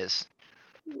 It just is.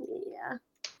 Yeah.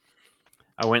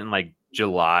 I went in like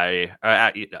July,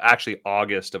 actually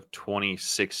August of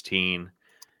 2016,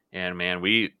 and man,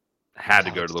 we had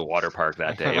to go to the water park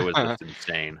that day. It was just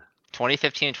insane.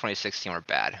 2015 and 2016 were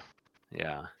bad.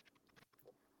 Yeah.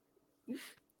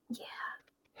 Yeah.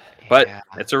 But Yeah.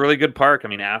 it's a really good park. I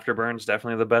mean, Afterburn's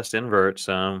definitely the best invert.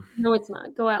 So No, it's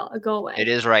not. Go out. Go away. It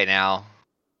is right now.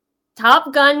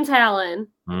 Top Gun Talon.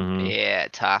 mhm. Yeah,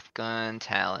 Top Gun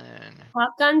Talon.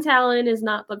 Top Gun Talon is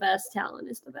not the best. Talon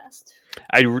is the best.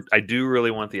 I do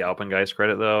really want the Alpengeist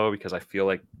credit though, because I feel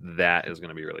like that is going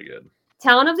to be really good.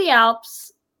 Talon of the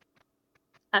Alps.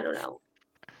 I don't know.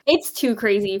 It's too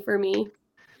crazy for me.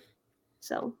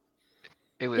 So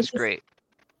It was It's just- great.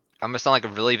 I'm gonna sound like a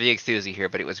really big enthusiast here,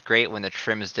 but it was great when the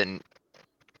trims didn't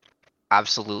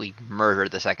absolutely murder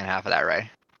the second half of that ride.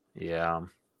 Yeah.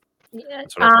 yeah,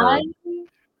 That's what I've heard.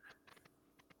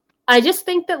 I just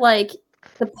think that like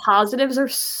the positives are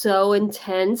so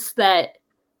intense that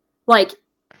like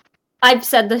I've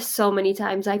said this so many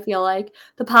times. I feel like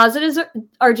the positives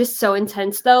are just so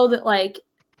intense though that like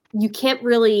you can't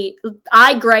really.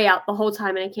 I gray out the whole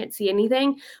time and I can't see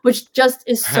anything, which just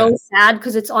is so sad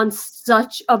because it's on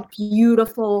such a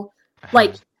beautiful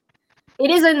like. It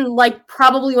is in like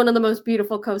probably one of the most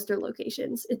beautiful coaster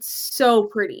locations. It's so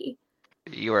pretty.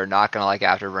 You are not gonna like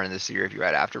Afterburn this year if you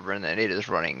ride Afterburn, then it is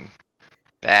running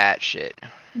bad shit.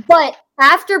 But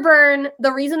Afterburn,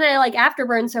 the reason I like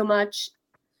Afterburn so much,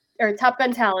 or Top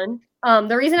Gun Talon,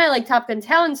 the reason I like Top Gun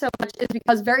Talon so much is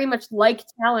because very much like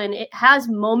Talon, it has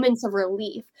moments of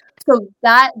relief. So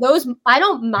those I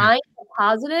don't mind the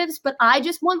positives, but I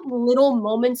just want little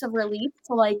moments of relief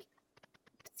to like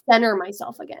center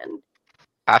myself again.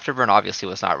 Afterburn obviously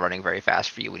was not running very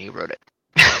fast for you when you rode it.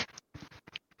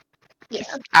 Yeah.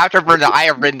 Afterburn that I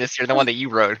have ridden this year, the one that you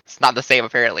rode, it's not the same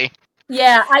apparently.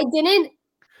 Yeah, I didn't.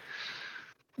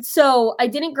 So I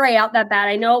didn't gray out that bad.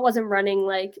 I know it wasn't running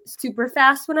like super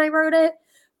fast when I rode it,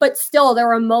 but still there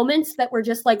were moments that were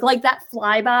just like that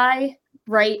flyby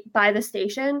right by the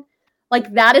station.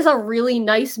 Like that is a really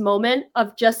nice moment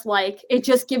of just like, it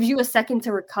just gives you a second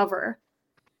to recover.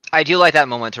 I do like that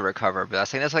moment to recover, but I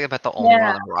think that's like about the only one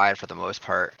on the ride for the most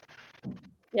part.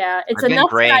 Yeah, it's I've been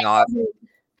enough.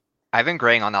 I've been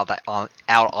graying out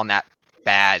on that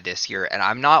bad this year, and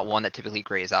I'm not one that typically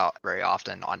grays out very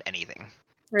often on anything.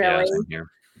 Really? Yeah,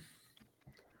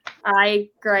 I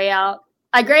gray out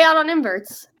on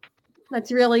inverts.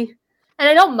 That's really, and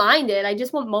I don't mind it. I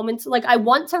just want moments, like I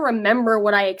want to remember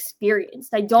what I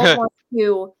experienced. I don't want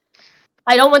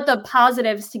the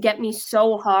positives to get me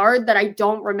so hard that I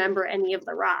don't remember any of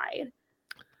the ride.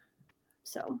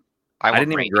 So I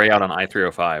didn't even gray out on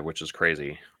I-305, which is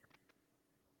crazy.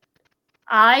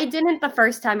 I didn't the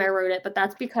first time I rode it, but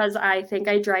that's because I think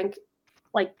I drank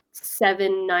like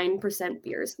 7-9%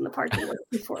 beers in the parking lot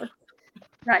before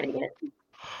riding it.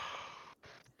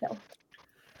 So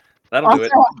that'll also, do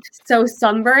it. So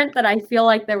sunburnt that I feel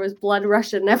like there was blood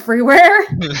rushing everywhere.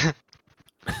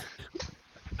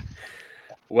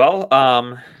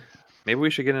 Well, maybe we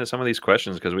should get into some of these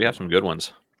questions because we have some good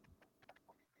ones.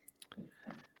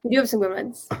 We do have some good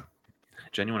ones.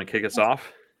 Jen, you want to kick us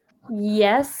off?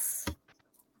 Yes,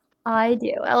 I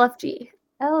do. LFG.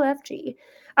 All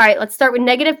right, let's start with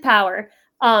negative power.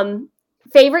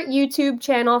 Favorite YouTube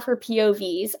channel for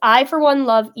POVs. I, for one,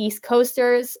 love East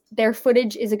Coasters. Their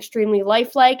footage is extremely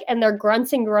lifelike, and their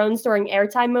grunts and groans during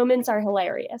airtime moments are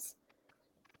hilarious.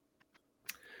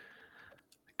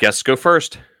 Guests go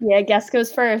first. Yeah, guest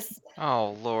goes first.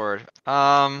 Oh, Lord.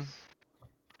 I'm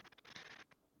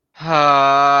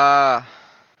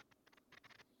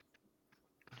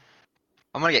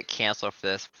gonna get canceled for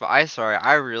this, but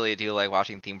I really do like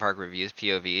watching theme park reviews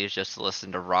POVs just to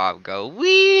listen to Rob go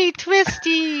wee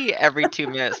twisty every 2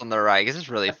 minutes on the ride because it's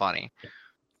really funny.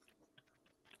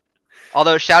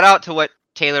 Although shout out to what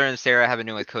Taylor and Sarah have been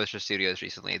doing with Coaster Studios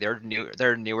recently. Their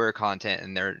newer content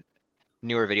and their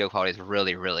newer video quality is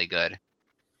really, really good.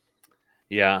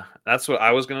 Yeah, that's what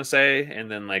I was gonna say, and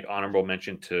then like honorable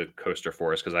mention to Coaster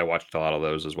Forest because I watched a lot of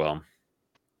those as well.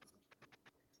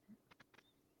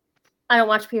 I don't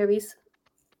watch POVs.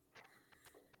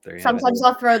 Sometimes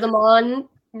I'll throw them on,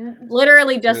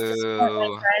 literally just to support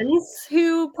my friends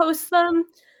who post them.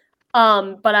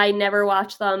 But I never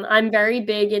watch them. I'm very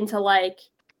big into like,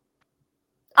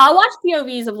 I'll watch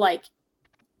POVs of like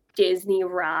Disney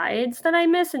rides that I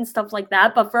miss and stuff like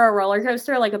that. But for a roller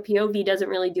coaster, like a POV doesn't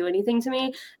really do anything to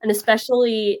me. And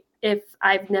especially if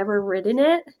I've never ridden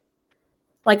it,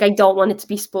 like I don't want it to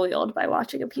be spoiled by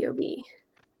watching a POV.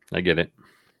 I get it.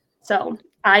 So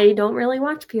I don't really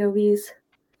watch POVs.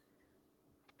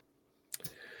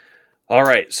 All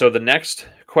right. So the next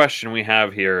question we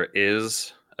have here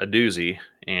is a doozy,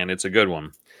 and it's a good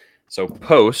one. So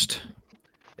Post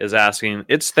is asking,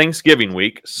 it's Thanksgiving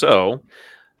week. So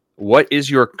what is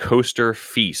your coaster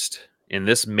feast? In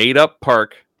this made-up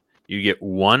park, you get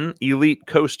one elite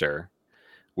coaster,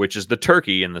 which is the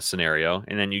turkey in the scenario,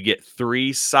 and then you get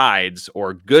 3 sides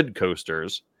or good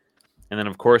coasters. And then,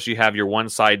 of course, you have your one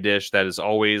side dish that is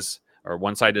always, or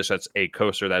one side dish that's a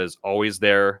coaster that is always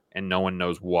there and no one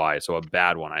knows why. So a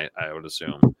bad one, I would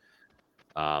assume.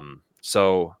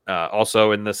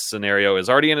 Also in this scenario is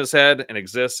already in his head and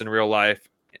exists in real life,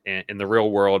 in the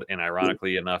real world. And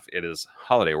ironically enough, it is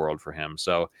Holiday World for him.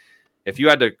 So if you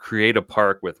had to create a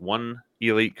park with one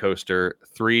elite coaster,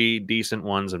 3 decent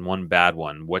ones, and 1 bad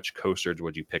one, which coasters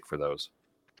would you pick for those?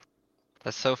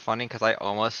 That's so funny because I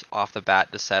almost off the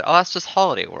bat just said, "Oh, that's just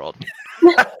Holiday World."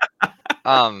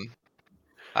 I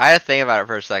had to think about it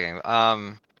for a second.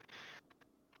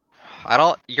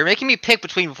 You're making me pick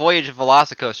between Voyage and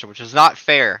Velocicoaster, which is not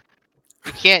fair.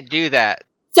 You can't do that.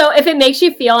 So if it makes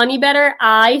you feel any better,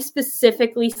 I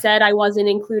specifically said I wasn't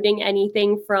including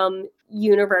anything from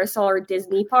Universal or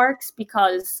Disney parks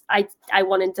because I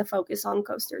wanted to focus on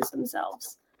coasters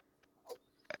themselves.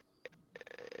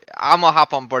 I'm gonna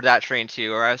hop on board that train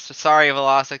too. Or I'm so sorry,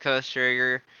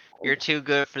 Velocicoaster, you're too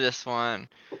good for this one.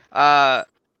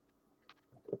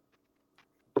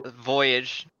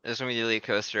 Voyage is gonna be the elite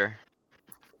coaster.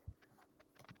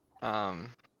 Jen,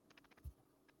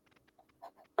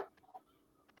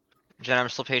 I'm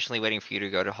still patiently waiting for you to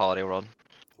go to Holiday World.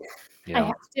 Yeah. I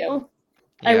have to.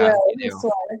 Yeah, I will. I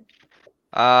swear.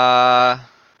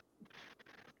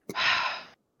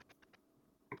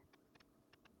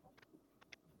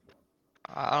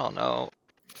 I don't know.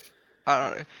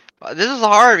 This is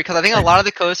hard because I think a lot of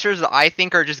the coasters that I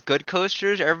think are just good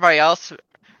coasters, everybody else,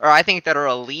 or I think that are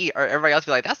elite, or everybody else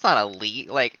be like, that's not elite.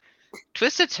 Like,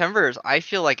 Twisted Timbers, I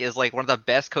feel like is like one of the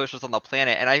best coasters on the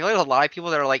planet, and I know there's a lot of people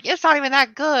that are like, it's not even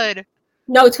that good.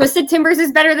 No, Twisted Timbers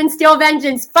is better than Steel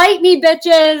Vengeance. Fight me,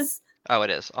 bitches! Oh, it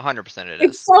is. 100% it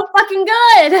It's is. so fucking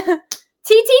good!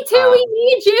 TT2, we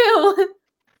need you!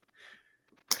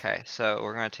 Okay, so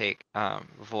we're gonna take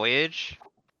Voyage,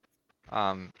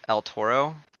 El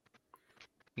Toro.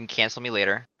 You can cancel me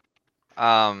later.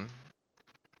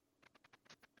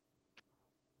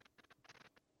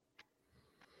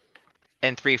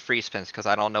 And 3 free spins because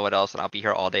I don't know what else, and I'll be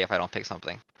here all day if I don't pick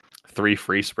something. 3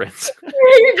 free sprints.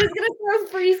 You're just gonna throw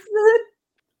free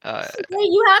Uh, Wait,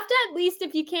 you have to at least,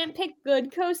 if you can't pick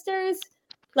good coasters,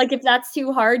 like if that's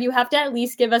too hard, you have to at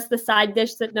least give us the side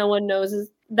dish that no one knows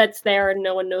that's there and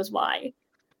no one knows why.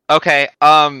 okay.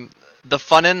 The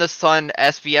Fun in the Sun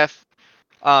SVF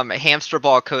hamster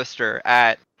ball coaster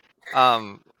at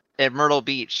Myrtle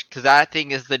Beach, because that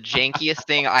thing is the jankiest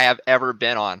thing I have ever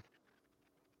been on.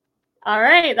 All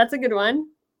right, that's a good one.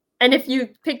 And if you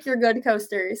pick your good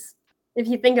coasters, if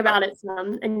you think about it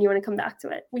some and you want to come back to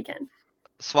it, we can.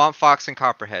 Swamp Fox and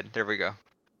Copperhead. There we go.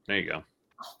 There you go.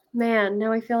 Man,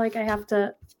 now I feel like I have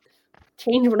to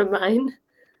change one of mine.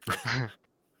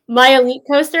 My elite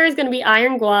coaster is going to be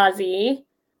Iron Gwazi.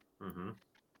 Mm-hmm.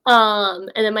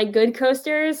 And then my good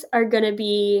coasters are going to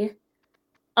be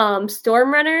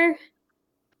Storm Runner,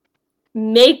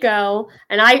 Mako,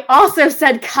 and I also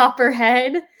said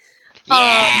Copperhead.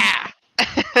 Yeah!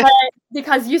 But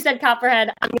because you said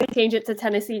Copperhead, I'm going to change it to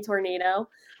Tennessee Tornado.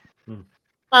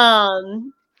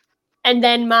 And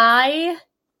then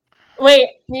wait,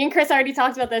 me and Chris already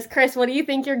talked about this. Chris, what do you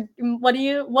think what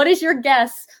is your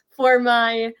guess for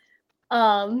my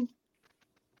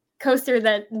coaster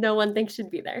that no one thinks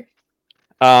should be there?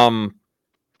 I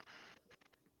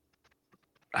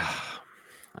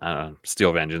don't know,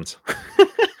 Steel Vengeance.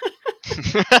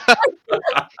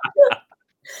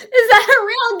 Is that a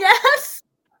real guess?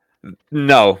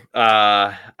 No,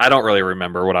 I don't really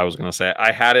remember what I was going to say.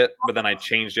 I had it, but then I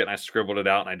changed it and I scribbled it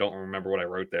out, and I don't remember what I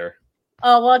wrote there.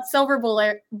 Oh, well, it's Silver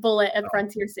Bullet at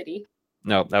Frontier City.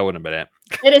 No, that wouldn't have been it.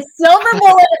 It is Silver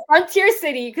Bullet at Frontier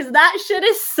City because that shit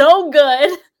is so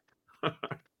good.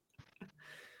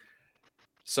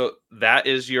 So that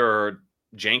is your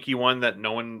janky one that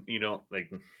no one,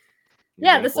 like.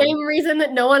 Yeah, the same reason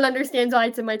that no one understands why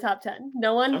it's in my top 10.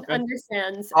 No one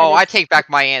understands. Oh, I take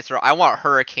back my answer. I want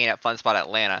Hurricane at Fun Spot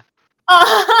Atlanta.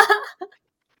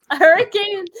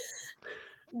 Hurricane.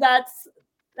 The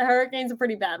Hurricane's a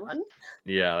pretty bad one.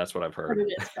 Yeah, that's what I've heard.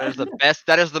 That is the best.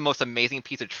 That is the most amazing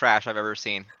piece of trash I've ever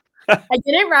seen. I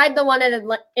didn't ride the one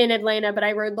in Atlanta, but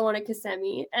I rode the one at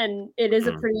Kissimmee, and it is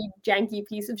a pretty janky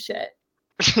piece of shit.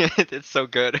 It's so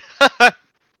good.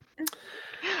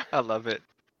 I love it.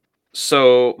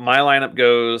 So my lineup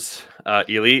goes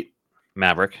Elite,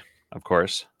 Maverick, of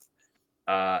course.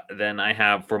 Then I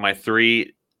have for my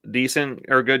 3 decent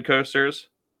or good coasters,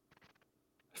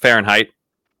 Fahrenheit.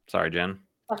 Sorry, Jen.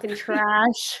 Fucking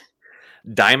trash.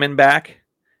 Diamondback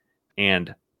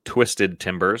and Twisted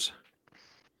Timbers.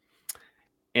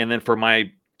 And then for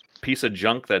my piece of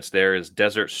junk that's there is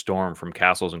Desert Storm from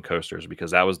Castles and Coasters,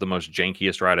 because that was the most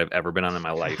jankiest ride I've ever been on in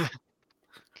my life.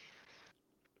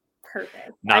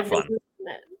 Perfect. Not fun.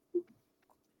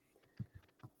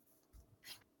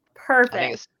 Perfect. I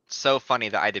think it's so funny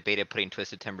that I debated putting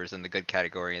Twisted Timbers in the good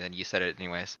category, and then you said it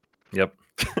anyways. Yep.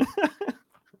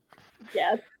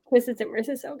 Yeah, Twisted Timbers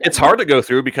is so good. It's hard to go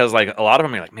through because like a lot of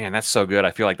them are like, man, that's so good.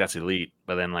 I feel like that's elite,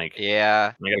 but then like,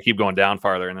 yeah, I gotta keep going down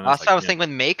farther. And then that's what I was thinking with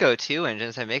Mako too, and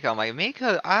Jen said Mako. I'm like,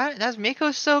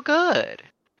 Mako's so good.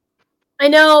 I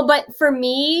know, but for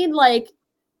me, like,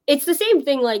 it's the same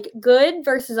thing. Like, good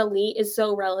versus elite is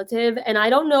so relative, and I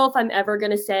don't know if I'm ever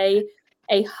gonna say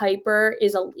a hyper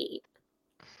is elite.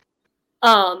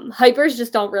 Hypers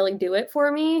just don't really do it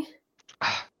for me.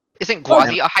 Isn't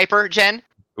Gwazi a hyper, Jen?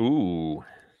 Ooh.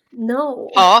 No.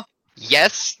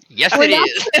 Yes it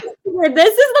is.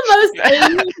 This is the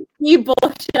most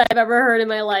bullshit I've ever heard in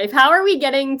my life. How are we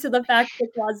getting to the fact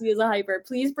that Gwazi is a hyper?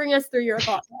 Please bring us through your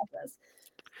thought process.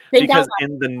 Because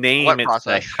in the name, it's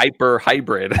a hyper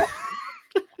hybrid.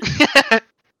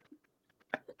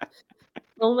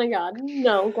 Oh my god.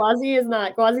 No, Gwazi is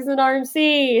not. Gwazi's an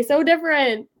RMC. So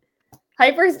different.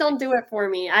 Hypers don't do it for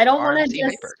me. I don't want to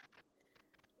just...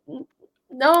 Hyper.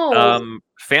 No.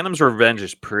 Phantom's Revenge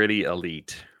is pretty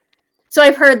elite. So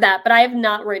I've heard that, but I have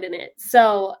not ridden it.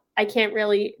 So I can't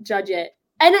really judge it.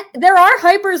 And there are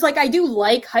hypers, like I do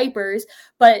like hypers,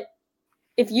 but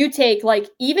if you take like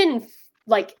even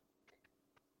like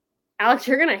Alex,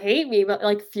 you're gonna hate me, but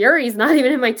like Fury's not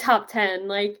even in my top 10.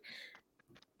 Like,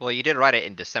 well, you did ride it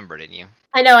in December, didn't you?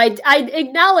 I know. I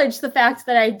acknowledge the fact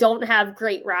that I don't have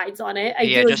great rides on it. I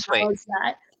do just wait. acknowledge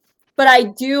that. But I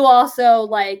do also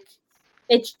like.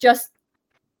 It's just.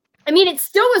 I mean, it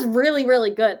still was really,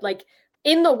 really good. Like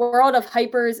in the world of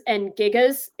hypers and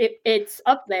gigas, it's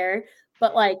up there.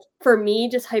 But like for me,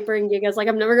 just hyper and gigas, like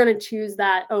I'm never gonna choose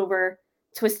that over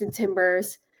Twisted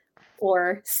Timbers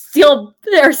or Steel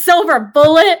or Silver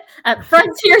Bullet at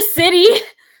Frontier City.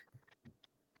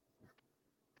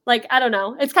 Like, I don't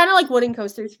know. It's kind of like wooden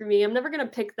coasters for me. I'm never going to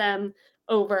pick them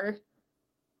over.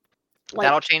 Like,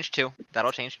 that'll change too.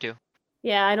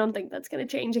 Yeah, I don't think that's going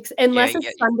to change. Unless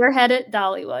it's Thunderhead at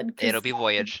Dollywood. It'll be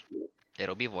Voyage.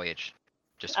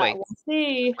 Just wait. We'll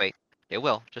see. Just wait. It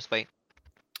will. Just wait.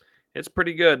 It's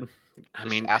pretty good. I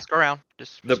mean, ask around.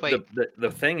 Just wait.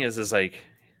 The thing is like,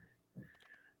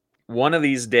 one of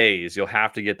these days you'll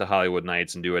have to get the Hollywood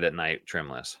Nights and do it at night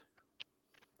trimless.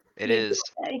 It is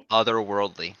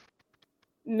otherworldly.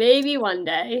 Maybe one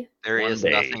day. There is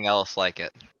nothing else like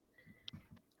it.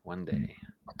 One day.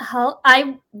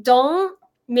 I don't.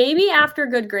 Maybe after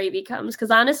Good Gravy comes,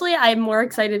 because honestly, I'm more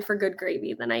excited for Good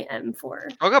Gravy than I am for.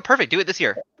 Okay, perfect. Do it this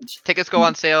year. Tickets go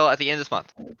on sale at the end of this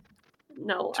month.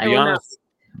 No,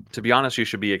 to be honest, you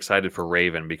should be excited for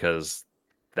Raven because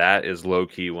that is low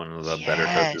key one of the better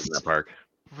coasters in that park.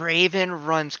 Raven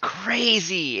runs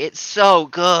crazy. It's so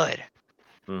good.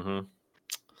 Mm-hmm.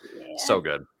 Yeah. So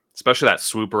good. Especially that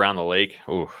swoop around the lake.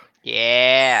 Ooh.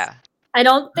 Yeah. I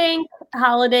don't think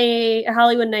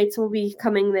Hollywood Nights will be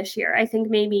coming this year. I think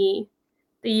maybe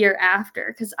the year after,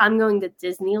 because I'm going to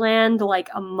Disneyland like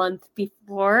a month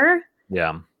before.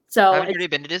 Yeah. So have you already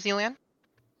been to Disneyland?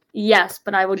 Yes,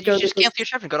 but I would go. Just cancel your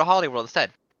trip and go to Holiday World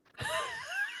instead.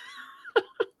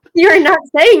 You're not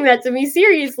saying that to me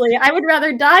seriously. I would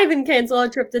rather die than cancel a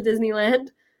trip to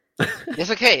Disneyland.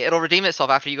 It's okay. It'll redeem itself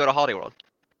after you go to Holiday World.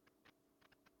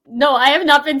 No, I have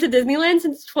not been to Disneyland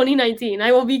since 2019.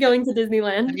 I will be going to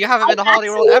Disneyland. And you haven't been to Holiday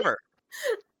World ever.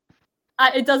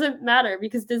 It doesn't matter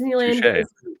because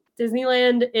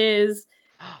Disneyland is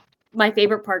my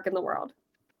favorite park in the world.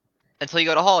 Until you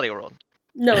go to Holiday World.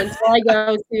 No, until I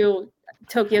go to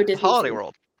Tokyo Disney. Holiday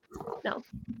World. No.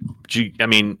 I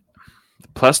mean,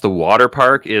 plus the water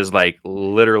park is like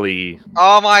literally.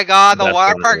 Oh my god, the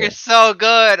water park is so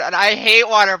good, and I hate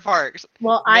water parks.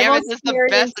 Well, Mammoth is the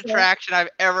best attraction I've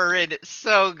ever ridden. It's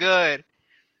so good.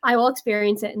 I will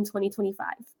experience it in 2025.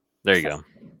 There you go.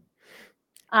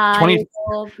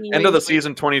 End of the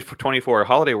season 2024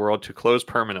 Holiday World to close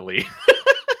permanently.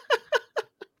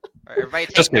 All right, everybody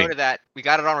take note of that. We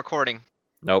got it on recording.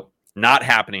 Nope, not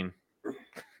happening.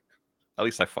 At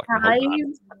least I fucking hope not.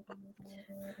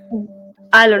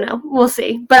 I don't know. We'll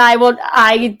see. But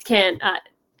I can't.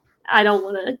 I don't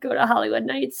want to go to Hollywood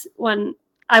Nights when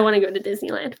I want to go to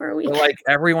Disneyland for a week. But like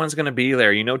everyone's gonna be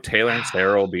there. You know, Taylor and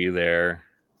Sarah will be there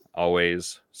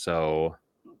always. So.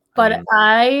 But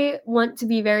I want to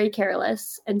be very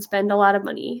careless and spend a lot of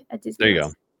money at Disneyland. There you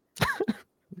go.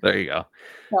 There you go.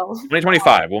 So,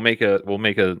 2025. We'll make a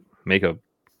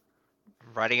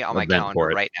writing it on my calendar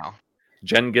right now.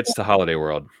 Jen gets to Holiday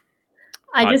World.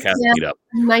 I just can't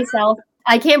myself.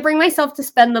 I can't bring myself to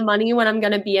spend the money when I'm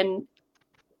going to be in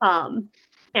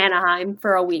Anaheim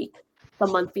for a week the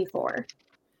month before.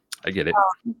 I get it.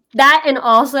 That and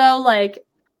also like,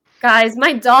 guys,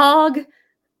 my dog,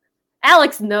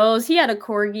 Alex knows he had a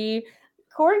corgi.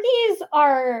 Corgis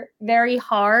are very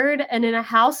hard, and in a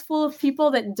house full of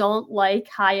people that don't like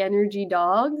high energy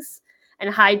dogs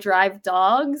and high drive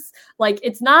dogs, like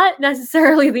it's not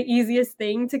necessarily the easiest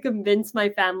thing to convince my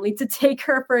family to take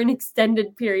her for an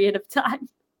extended period of time.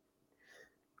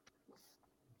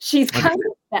 She's kind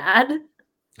of bad.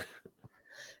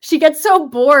 She gets so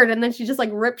bored and then she just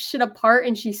like rips shit apart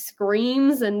and she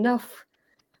screams and no.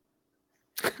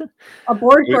 A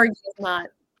bored corgi is not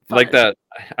fun. Like that.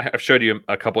 I've showed you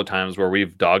a couple of times where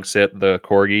we've dog sit the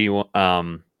corgi,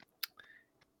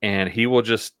 and he will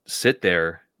just sit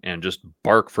there and just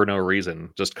bark for no reason,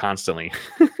 just constantly.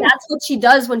 That's what she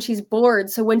does when she's bored.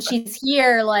 So when she's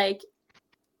here, like,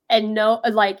 and no,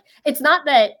 like, it's not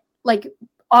that, like,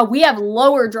 we have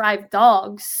lower drive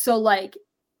dogs. So, like,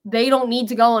 they don't need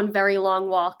to go on very long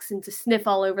walks and to sniff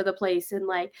all over the place and,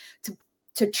 like,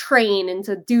 to train and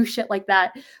to do shit like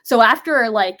that. So after,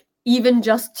 like, even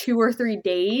just 2 or 3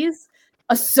 days,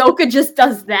 Ahsoka just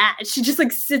does that. She just,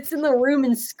 like, sits in the room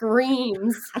and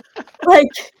screams. Like...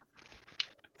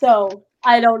 So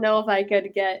I don't know if I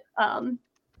could get a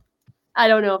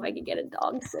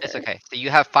dog sitter. It's okay. So you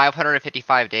have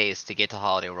 555 days to get to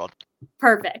Holiday World.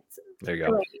 Perfect. There you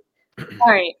go. Great.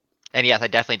 All right. And yes, I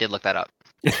definitely did look that up.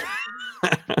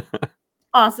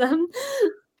 Awesome.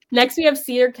 Next, we have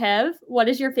Cedar Kev. What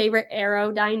is your favorite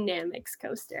aerodynamics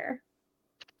coaster?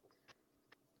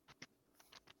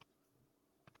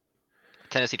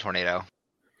 Tennessee Tornado.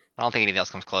 I don't think anything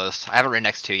else comes close. I haven't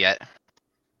ridden X2 yet.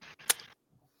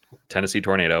 Tennessee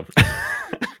Tornado.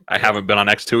 I haven't been on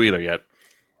X2 either yet.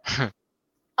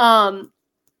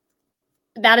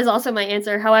 That is also my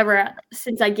answer. However,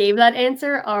 since I gave that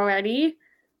answer already,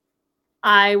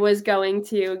 I was going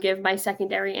to give my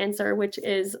secondary answer, which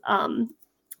is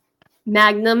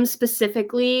Magnum,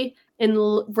 specifically in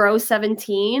row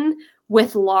 17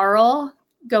 with Laurel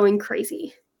going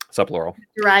crazy. What's up, Laurel?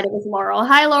 You ride it with Laurel.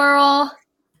 Hi, Laurel.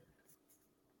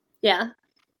 Yeah.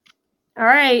 All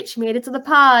right. She made it to the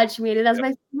pod. She made it as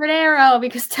my favorite arrow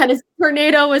because Tennessee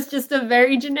Tornado was just a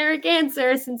very generic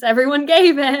answer since everyone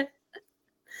gave it.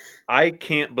 I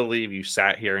can't believe you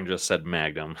sat here and just said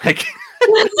Magnum. Like,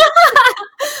 I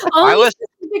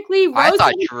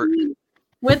thought you were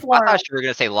with Laurel. I thought you were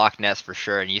gonna say Loch Ness for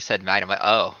sure, and you said Magnum. Like,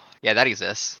 oh, yeah, that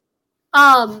exists.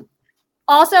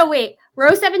 Also, wait,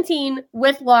 row 17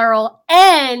 with Laurel,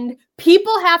 and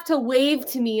people have to wave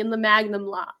to me in the Magnum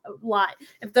lot.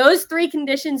 If those three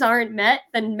conditions aren't met,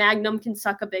 then Magnum can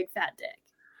suck a big fat dick.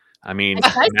 I mean,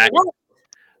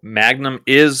 Magnum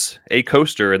is a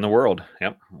coaster in the world.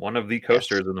 Yep, one of the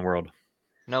coasters in the world.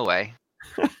 No way.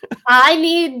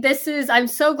 I'm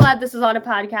so glad this is on a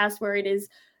podcast where it is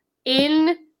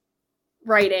in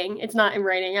writing. It's not in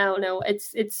writing. I don't know.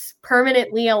 It's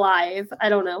permanently alive. I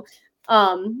don't know.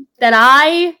 That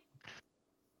I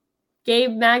gave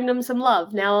Magnum some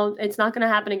love. Now it's not going to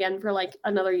happen again for like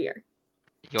another year.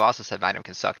 You also said Magnum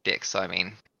can suck dick, so I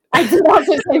mean. I did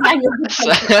also say Magnum can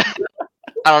suck dick.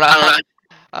 I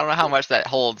don't know how much that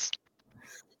holds.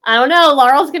 I don't know.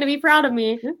 Laurel's going to be proud of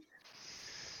me.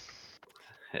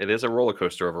 It is a roller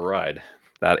coaster of a ride.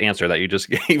 That answer that you just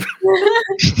gave.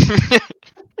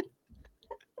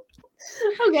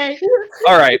 Okay.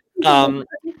 All right.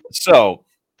 So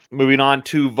moving on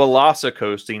to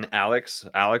Velocicoasting. Alex,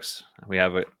 we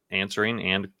have it answering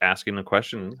and asking the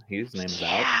question. His name is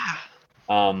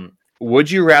Alex.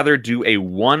 Would you rather do a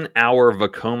 1 hour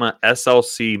Vekoma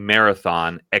SLC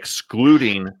marathon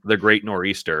excluding the Great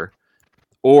Nor'easter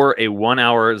or a 1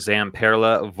 hour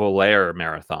Zamperla Volair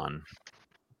marathon?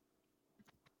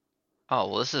 Oh,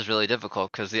 well, this is really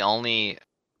difficult because the only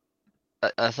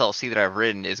SLC that I've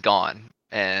ridden is gone,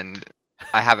 and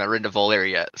I haven't ridden a Volair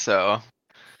yet. So,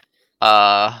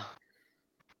 I've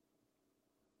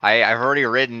already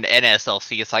ridden an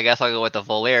SLC, so I guess I'll go with the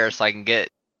Volair so I can get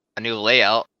a new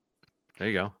layout. There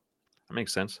you go. That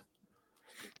makes sense.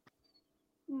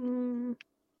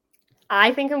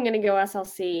 I think I'm going to go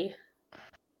SLC.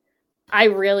 I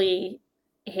really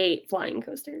hate flying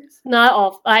coasters. Not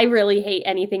all. I really hate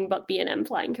anything but B&M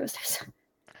flying coasters.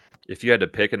 If you had to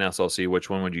pick an SLC, which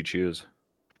one would you choose?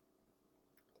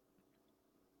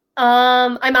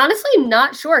 I'm honestly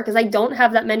not sure because I don't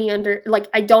have that many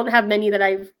I don't have many that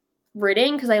I've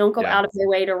ridden because I don't go out of my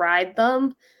way to ride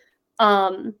them.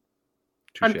 I'm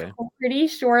pretty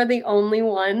sure the only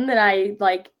one that I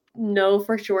know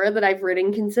for sure that I've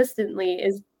ridden consistently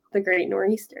is the Great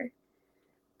Nor'easter.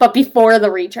 But before the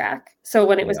retrack. So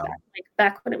when it was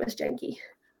back when it was janky.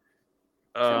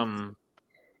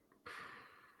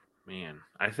 Man,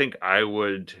 I think I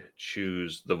would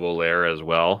choose the Volair as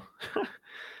well.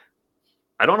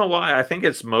 I don't know why. I think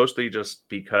it's mostly just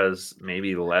because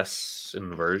maybe less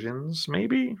inversions,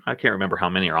 maybe. I can't remember how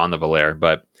many are on the Volair,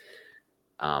 but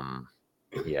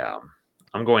yeah,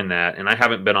 I'm going that. And I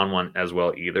haven't been on one as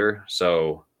well either.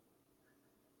 So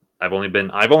I've only been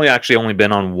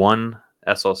on one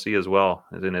SLC as well.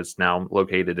 And it's now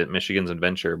located at Michigan's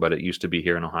Adventure, but it used to be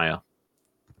here in Ohio.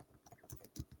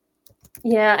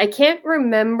 Yeah, I can't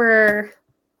remember.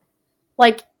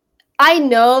 I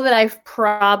know that I've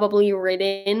probably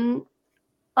ridden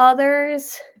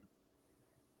others,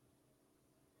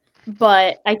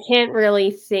 but I can't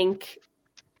really think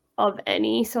of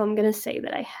any, so I'm going to say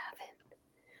that I haven't.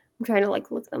 I'm trying to look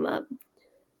them up.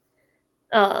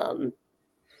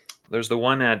 There's the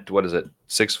one at, what is it,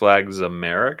 Six Flags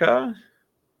America?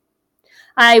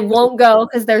 I won't go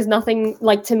because there's nothing,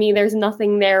 to me, there's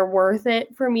nothing there worth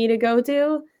it for me to go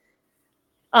to.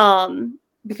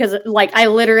 Because I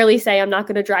literally say I'm not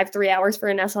going to drive 3 hours for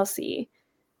an SLC.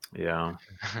 Yeah.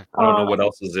 I don't know what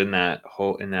else is in that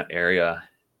area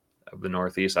of the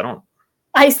Northeast.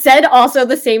 I said also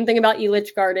the same thing about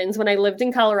Elitch Gardens. When I lived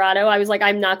in Colorado, I was like,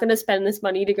 I'm not going to spend this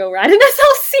money to go ride an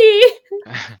SLC.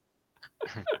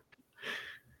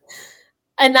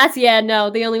 And that's, the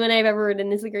only one I've ever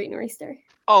ridden is the Great Nor'easter.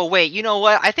 Oh, wait, you know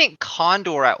what? I think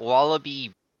Condor at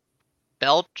Wallaby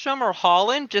Belgium or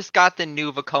Holland just got the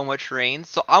new Vekoma train,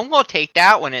 so I'm gonna take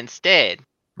that one instead.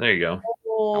 There you go. I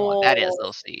want that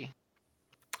SLC.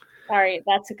 All right,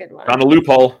 that's a good one. Found a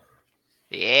loophole.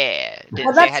 Yeah. Didn't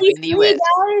What say it about had to be in the T3, US.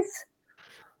 guys?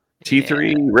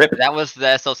 T3 Yeah. rip. That was the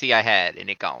SLC I had, and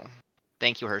it gone.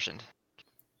 Thank you, Hershend.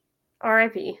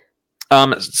 R.I.P.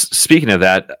 Speaking of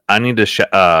that, I need to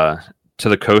to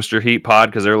the Coaster Heat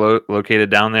pod because they're located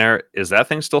down there. Is that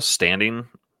thing still standing?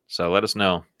 So let us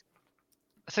know.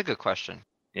 That's a good question.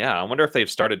 Yeah, I wonder if they've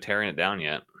started tearing it down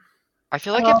yet. I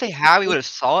feel like if they had, we would have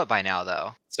saw it by now,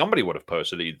 though. Somebody would have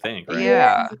posted it, you'd think, right?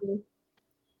 Yeah.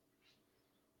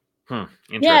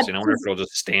 Interesting. Yeah, I wonder if it'll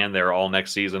just stand there all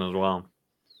next season as well.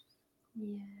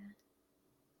 Yeah.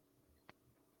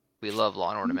 We love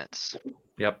lawn ornaments.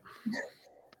 Yep.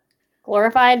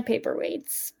 Glorified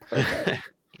paperweights. Perfect.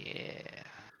 Yeah.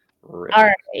 Rip.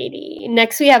 All righty.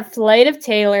 Next, we have Flight of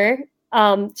Taylor.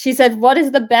 She said, "What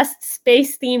is the best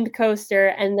space-themed coaster?"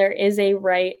 And there is a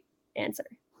right answer.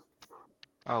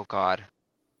 Oh God.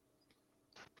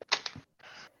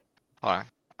 Hold on.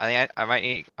 I think I might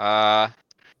need.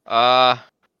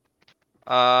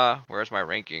 Where's my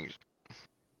rankings?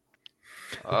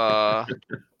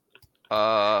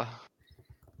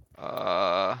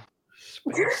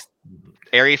 Space.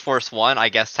 Air Force One, I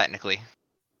guess technically.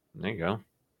 There you go.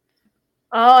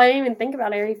 Oh, I didn't even think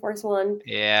about Air Force One.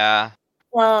 Yeah.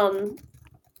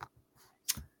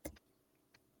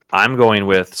 I'm going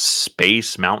with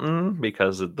Space Mountain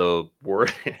because of the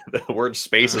word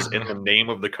space is in the name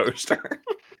of the coaster.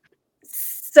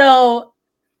 So,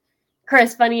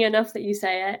 Chris, funny enough that you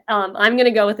say it. I'm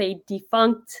gonna go with a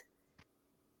defunct.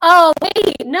 Oh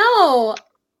wait, no.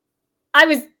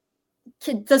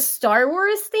 Does Star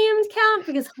Wars themed count?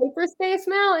 Because Hyperspace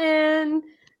Mountain,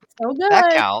 so good.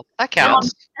 That counts. That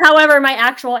counts. However, my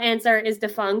actual answer is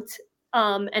defunct,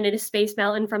 and it is Space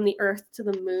Mountain from the Earth to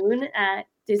the Moon at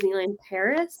Disneyland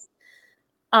Paris.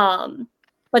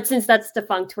 But since that's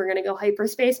defunct, we're gonna go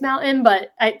Hyperspace Mountain.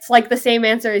 But it's like the same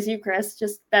answer as you, Chris,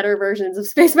 just better versions of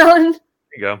Space Mountain. There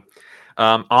you go.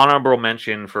 Honorable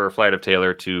mention for Flight of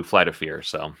Taylor to Flight of Fear.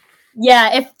 So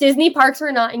Yeah, if Disney parks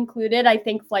were not included, I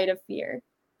think Flight of Fear.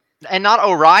 And not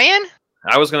Orion?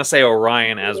 I was going to say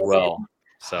Orion as well.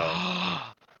 So I've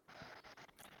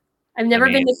never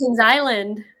been to Kings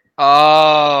Island.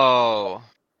 Oh.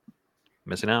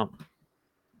 Missing out.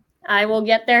 I will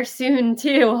get there soon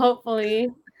too,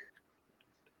 hopefully.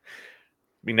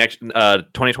 Be next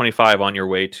 2025 on your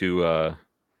way to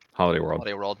Holiday World.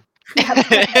 Holiday World.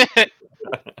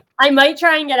 I might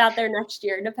try and get out there next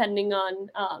year, depending on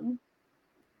how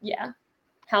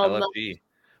much. LFG.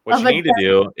 What you need to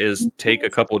do is take a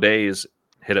couple days,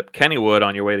 hit up Kennywood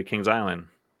on your way to Kings Island.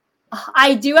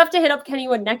 I do have to hit up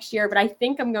Kennywood next year, but I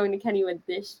think I'm going to Kennywood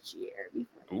this year.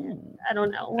 Ooh. I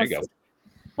don't know. There you go.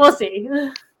 We'll see.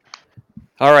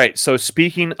 All right. So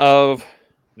speaking of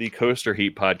the Coaster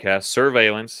Heat podcast,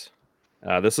 surveillance.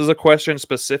 This is a question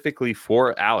specifically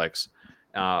for Alex.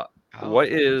 What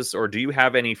is, or do you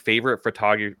have any favorite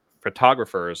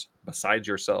photographers besides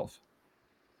yourself?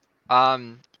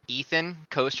 Ethan,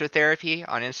 Coaster Therapy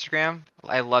on Instagram.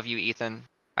 I love you, Ethan.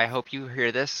 I hope you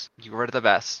hear this. You were the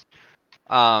best.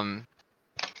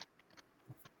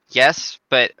 Yes,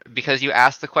 but because you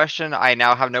asked the question, I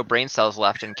now have no brain cells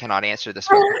left and cannot answer this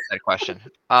question.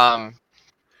 Give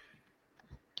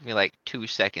me like 2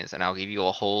 seconds and I'll give you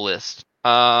a whole list.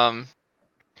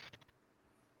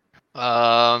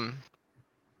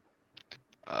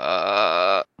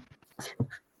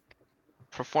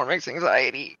 Performance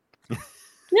anxiety.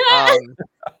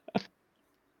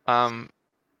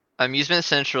 Amusement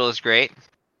Central is great.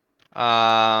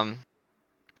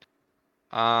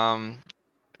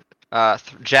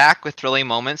 Jack with Thrilling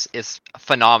Moments is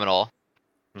phenomenal.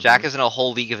 Mm-hmm. Jack is in a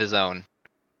whole league of his own.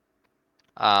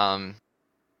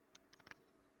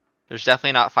 There's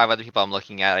definitely not 5 other people I'm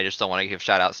looking at. I just don't want to give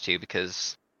shout outs to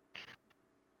because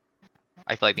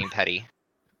I feel like being petty.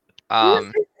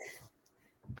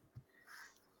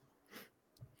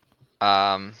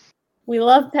 We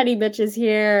love petty bitches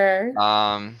here.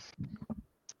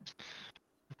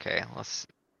 Okay, let's.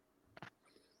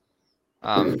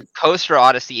 Coaster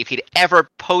Odyssey, if he'd ever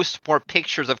post more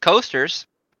pictures of coasters,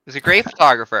 is a great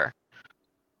photographer.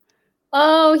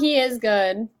 Oh, he is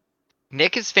good.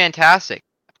 Nick is fantastic.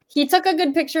 He took a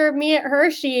good picture of me at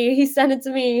Hershey. He sent it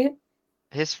to me.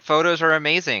 His photos are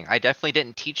amazing. I definitely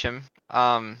didn't teach him.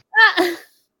 His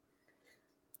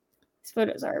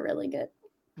photos are really good.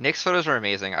 Nick's photos are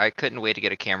amazing. I couldn't wait to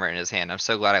get a camera in his hand. I'm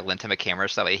so glad I lent him a camera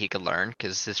so that way he could learn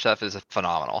because his stuff is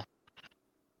phenomenal.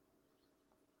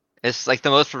 It's like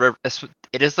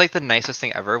it is like the nicest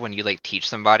thing ever when you like teach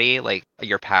somebody like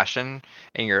your passion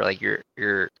and your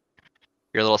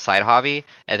little side hobby,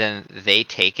 and then they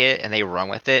take it and they run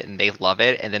with it and they love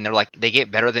it, and then they're like they get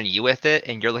better than you with it,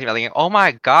 and you're looking at it like, oh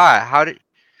my god, how did?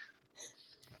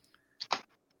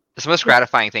 It's the most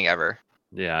gratifying thing ever.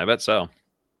 Yeah, I bet so.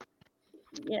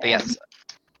 Yeah. But yes,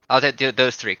 I'll do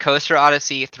those three: Coaster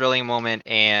Odyssey, Thrilling Moment,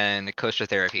 and Coaster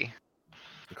Therapy.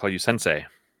 I call you Sensei.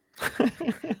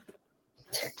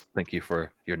 Thank you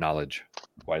for your knowledge,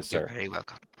 wise sir. You're very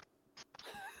welcome.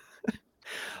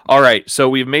 All right, so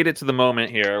we've made it to the moment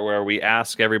here where we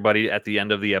ask everybody at the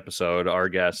end of the episode, our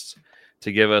guests,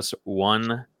 to give us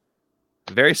one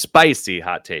very spicy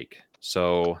hot take.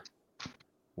 So,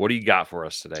 what do you got for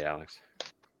us today, Alex?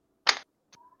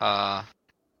 All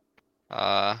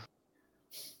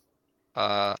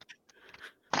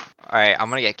right, I'm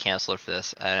gonna get canceled for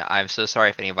this, and I'm so sorry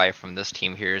if anybody from this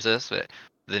team hears this, but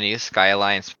the new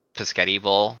Skylines Pescetti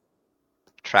Bowl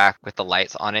track with the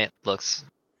lights on it looks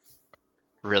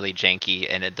really janky,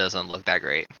 and it doesn't look that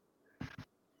great.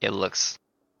 It looks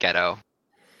ghetto.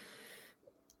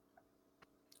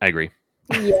 I agree.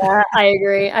 Yeah, I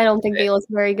agree. I don't think they look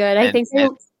very good. I think they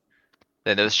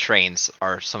those trains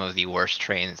are some of the worst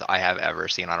trains I have ever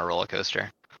seen on a roller coaster.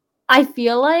 I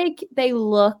feel like they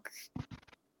look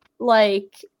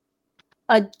like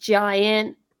a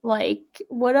giant, like,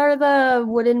 what are the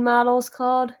wooden models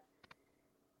called?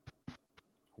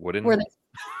 Wooden? Where they,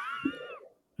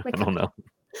 I don't know.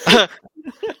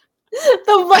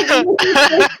 the like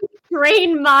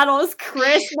train models,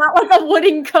 Chris, not like a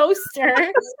wooden coaster.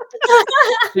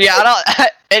 Yeah,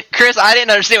 Chris, I didn't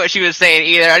understand what she was saying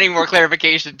either. I need more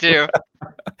clarification too.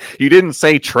 You didn't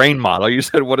say train model. You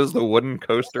said, what is the wooden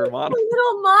coaster model?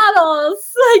 Little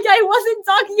models. Like, I wasn't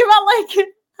talking about, like,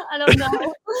 I don't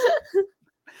know.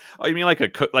 Oh, you mean like the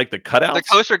cutouts? The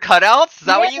coaster cutouts? Is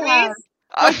that what you mean?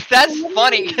 That's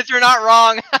funny because you're not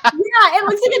wrong. Yeah, it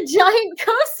looks like a giant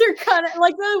coaster cutout,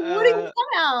 like a wooden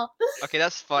cutout. Okay,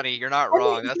 that's funny. You're not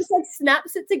wrong. It just like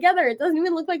snaps it together. It doesn't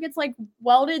even look like it's like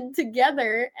welded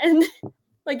together, and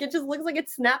like it just looks like it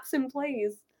snaps in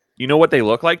place. You know what they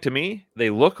look like to me? They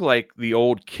look like the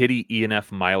old Kitty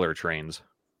E&F Miler trains,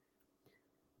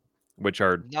 which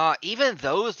are even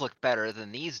those look better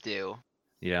than these do.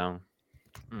 Yeah.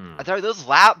 I thought those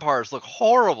lap bars look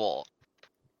horrible.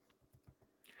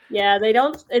 Yeah, they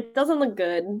don't. It doesn't look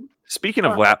good. Speaking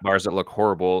of lap bars that look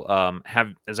horrible,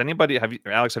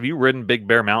 Alex, have you ridden Big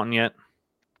Bear Mountain yet?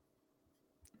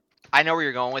 I know where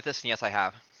you're going with this, and yes, I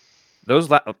have. Those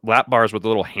lap bars with the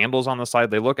little handles on the side,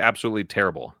 they look absolutely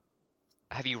terrible.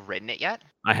 Have you ridden it yet?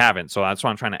 I haven't, so that's why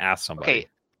I'm trying to ask somebody.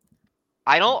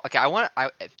 Okay.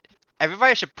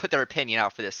 Everybody should put their opinion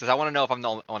out for this, because I want to know if I'm the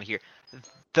only one here.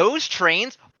 Those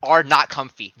trains are not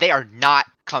comfy. They are not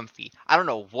comfy. I don't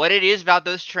know what it is about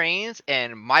those trains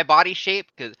and my body shape,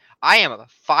 because I am a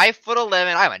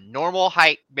 5'11". I'm a normal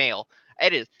height male.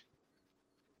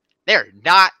 They're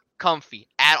not comfy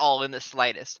at all in the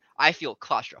slightest. I feel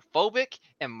claustrophobic,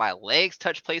 and my legs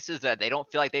touch places that they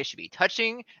don't feel like they should be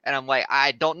touching. And I'm like,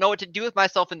 I don't know what to do with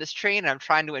myself in this train, and I'm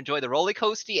trying to enjoy the roller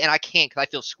coaster, and I can't because I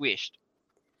feel squished.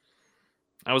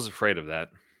 I was afraid of that.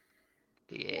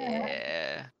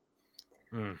 Yeah.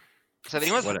 So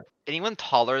if anyone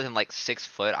taller than like 6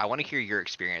 foot, I want to hear your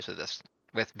experience with this,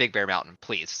 with Big Bear Mountain,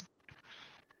 please.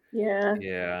 Yeah.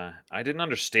 Yeah. I didn't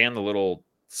understand the little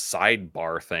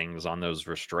sidebar things on those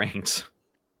restraints.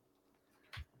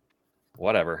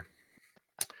 Whatever.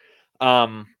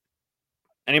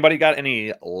 Anybody got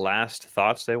any last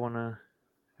thoughts they want to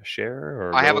share?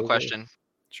 Or I have a question.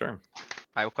 Sure.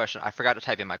 I have a question. I forgot to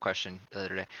type in my question the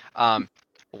other day.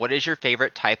 What is your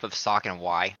favorite type of sock and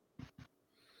why?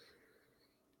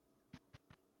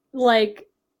 Like,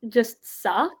 just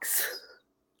socks?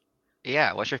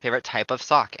 Yeah, what's your favorite type of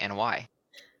sock and why?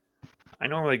 I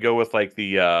normally go with like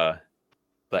the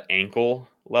ankle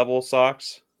level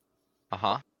socks.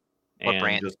 Uh-huh. What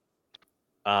brand? Just,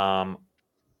 I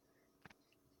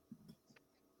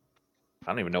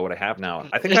don't even know what I have now.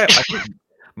 I think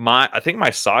I think my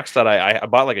socks that I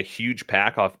bought like a huge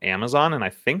pack off Amazon, and I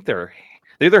think they're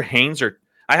either Hanes or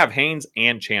I have Hanes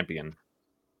and Champion.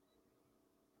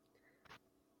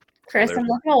 Chris, I'm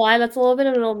not gonna lie, that's a little bit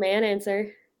of an old man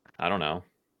answer. I don't know.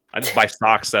 I just buy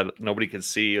socks that nobody can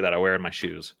see that I wear in my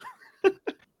shoes.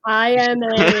 I am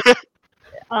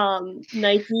a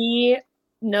Nike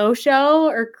no-show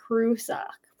or crew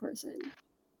sock person.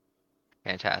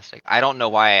 Fantastic. I don't know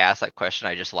why I asked that question.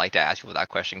 I just like to ask people that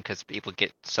question because people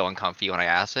get so uncomfy when I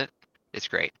ask it. It's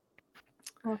great.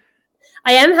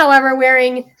 I am, however,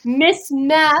 wearing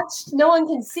mismatched, no one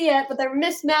can see it, but they're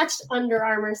mismatched Under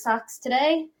Armour socks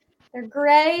today. They're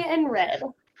gray and red.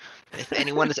 If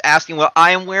anyone is asking what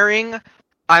I am wearing,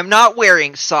 I'm not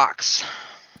wearing socks.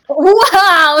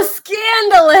 Wow,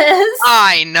 scandalous!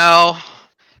 I know.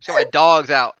 Got my dogs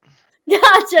out.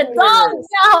 Gotcha, dogs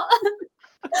out!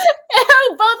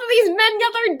 Ew, both of these men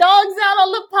got their dogs out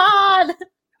on the pod!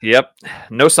 Yep,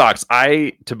 no socks.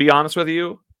 To be honest with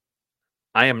you,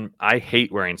 I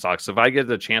hate wearing socks. If I get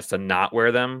the chance to not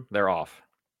wear them, they're off.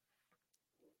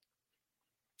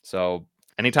 So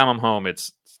anytime I'm home,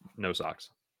 it's no socks.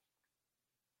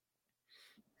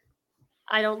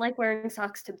 I don't like wearing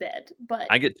socks to bed, but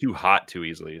I get too hot too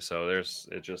easily, so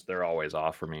they're always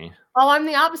off for me. oh, I'm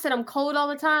the opposite. I'm cold all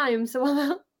the time, so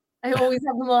I always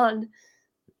have them on.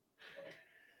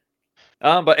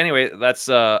 But anyway, that's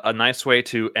a nice way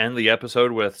to end the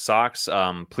episode with socks.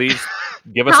 Please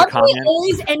give us a comment. How do we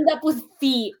always end up with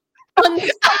feet on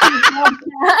this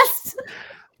podcast?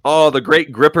 Oh, the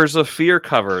great grippers of fear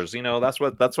covers. You know, that's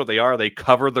what they are. They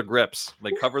cover the grips.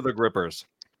 They cover the grippers.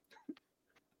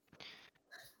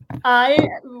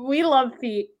 We love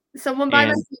feet. Someone buy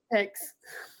my feet pics.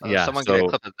 Yeah, someone get a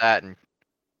clip of that and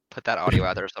put that audio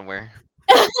out there somewhere.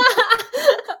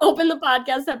 Open the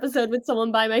podcast episode with someone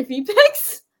buy my feet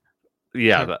pics.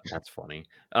 Yeah, that's funny.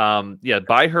 Yeah,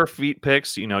 buy her feet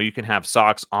pics. You know, you can have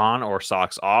socks on or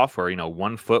socks off, or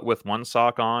 1 foot with 1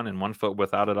 sock on and 1 foot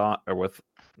without it on, or with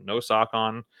no sock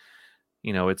on.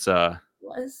 You know, it's a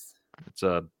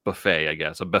buffet, I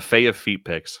guess, a buffet of feet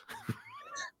pics.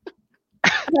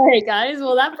 All right, guys.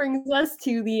 Well, that brings us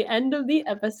to the end of the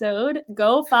episode.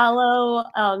 Go follow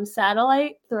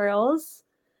Satellite Thrills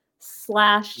 /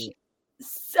 now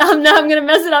I'm going to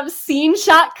mess it up. Scene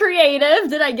Shot Creative.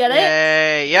 Did I get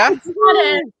it? Yeah. I got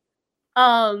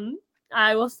it.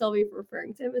 I will still be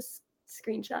referring to him as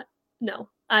Screenshot. No,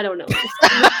 I don't know. I'm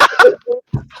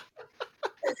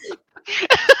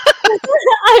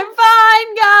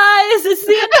fine, guys. It's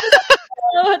the end of the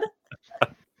episode.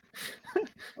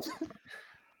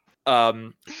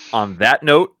 On that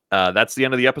note, that's the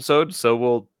end of the episode. So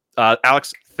we'll,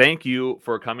 Alex, thank you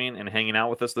for coming and hanging out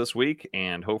with us this week,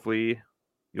 and hopefully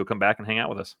you'll come back and hang out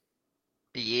with us.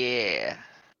 Yeah.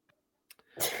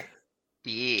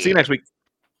 See you next week.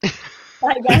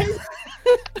 Bye, guys.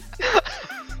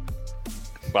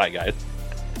 Bye, guys.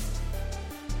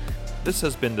 This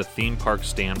has been the Theme Park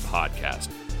Stand podcast.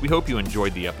 We hope you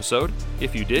enjoyed the episode.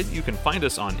 If you did, you can find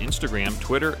us on Instagram,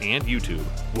 Twitter, and YouTube.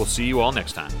 We'll see you all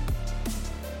next time.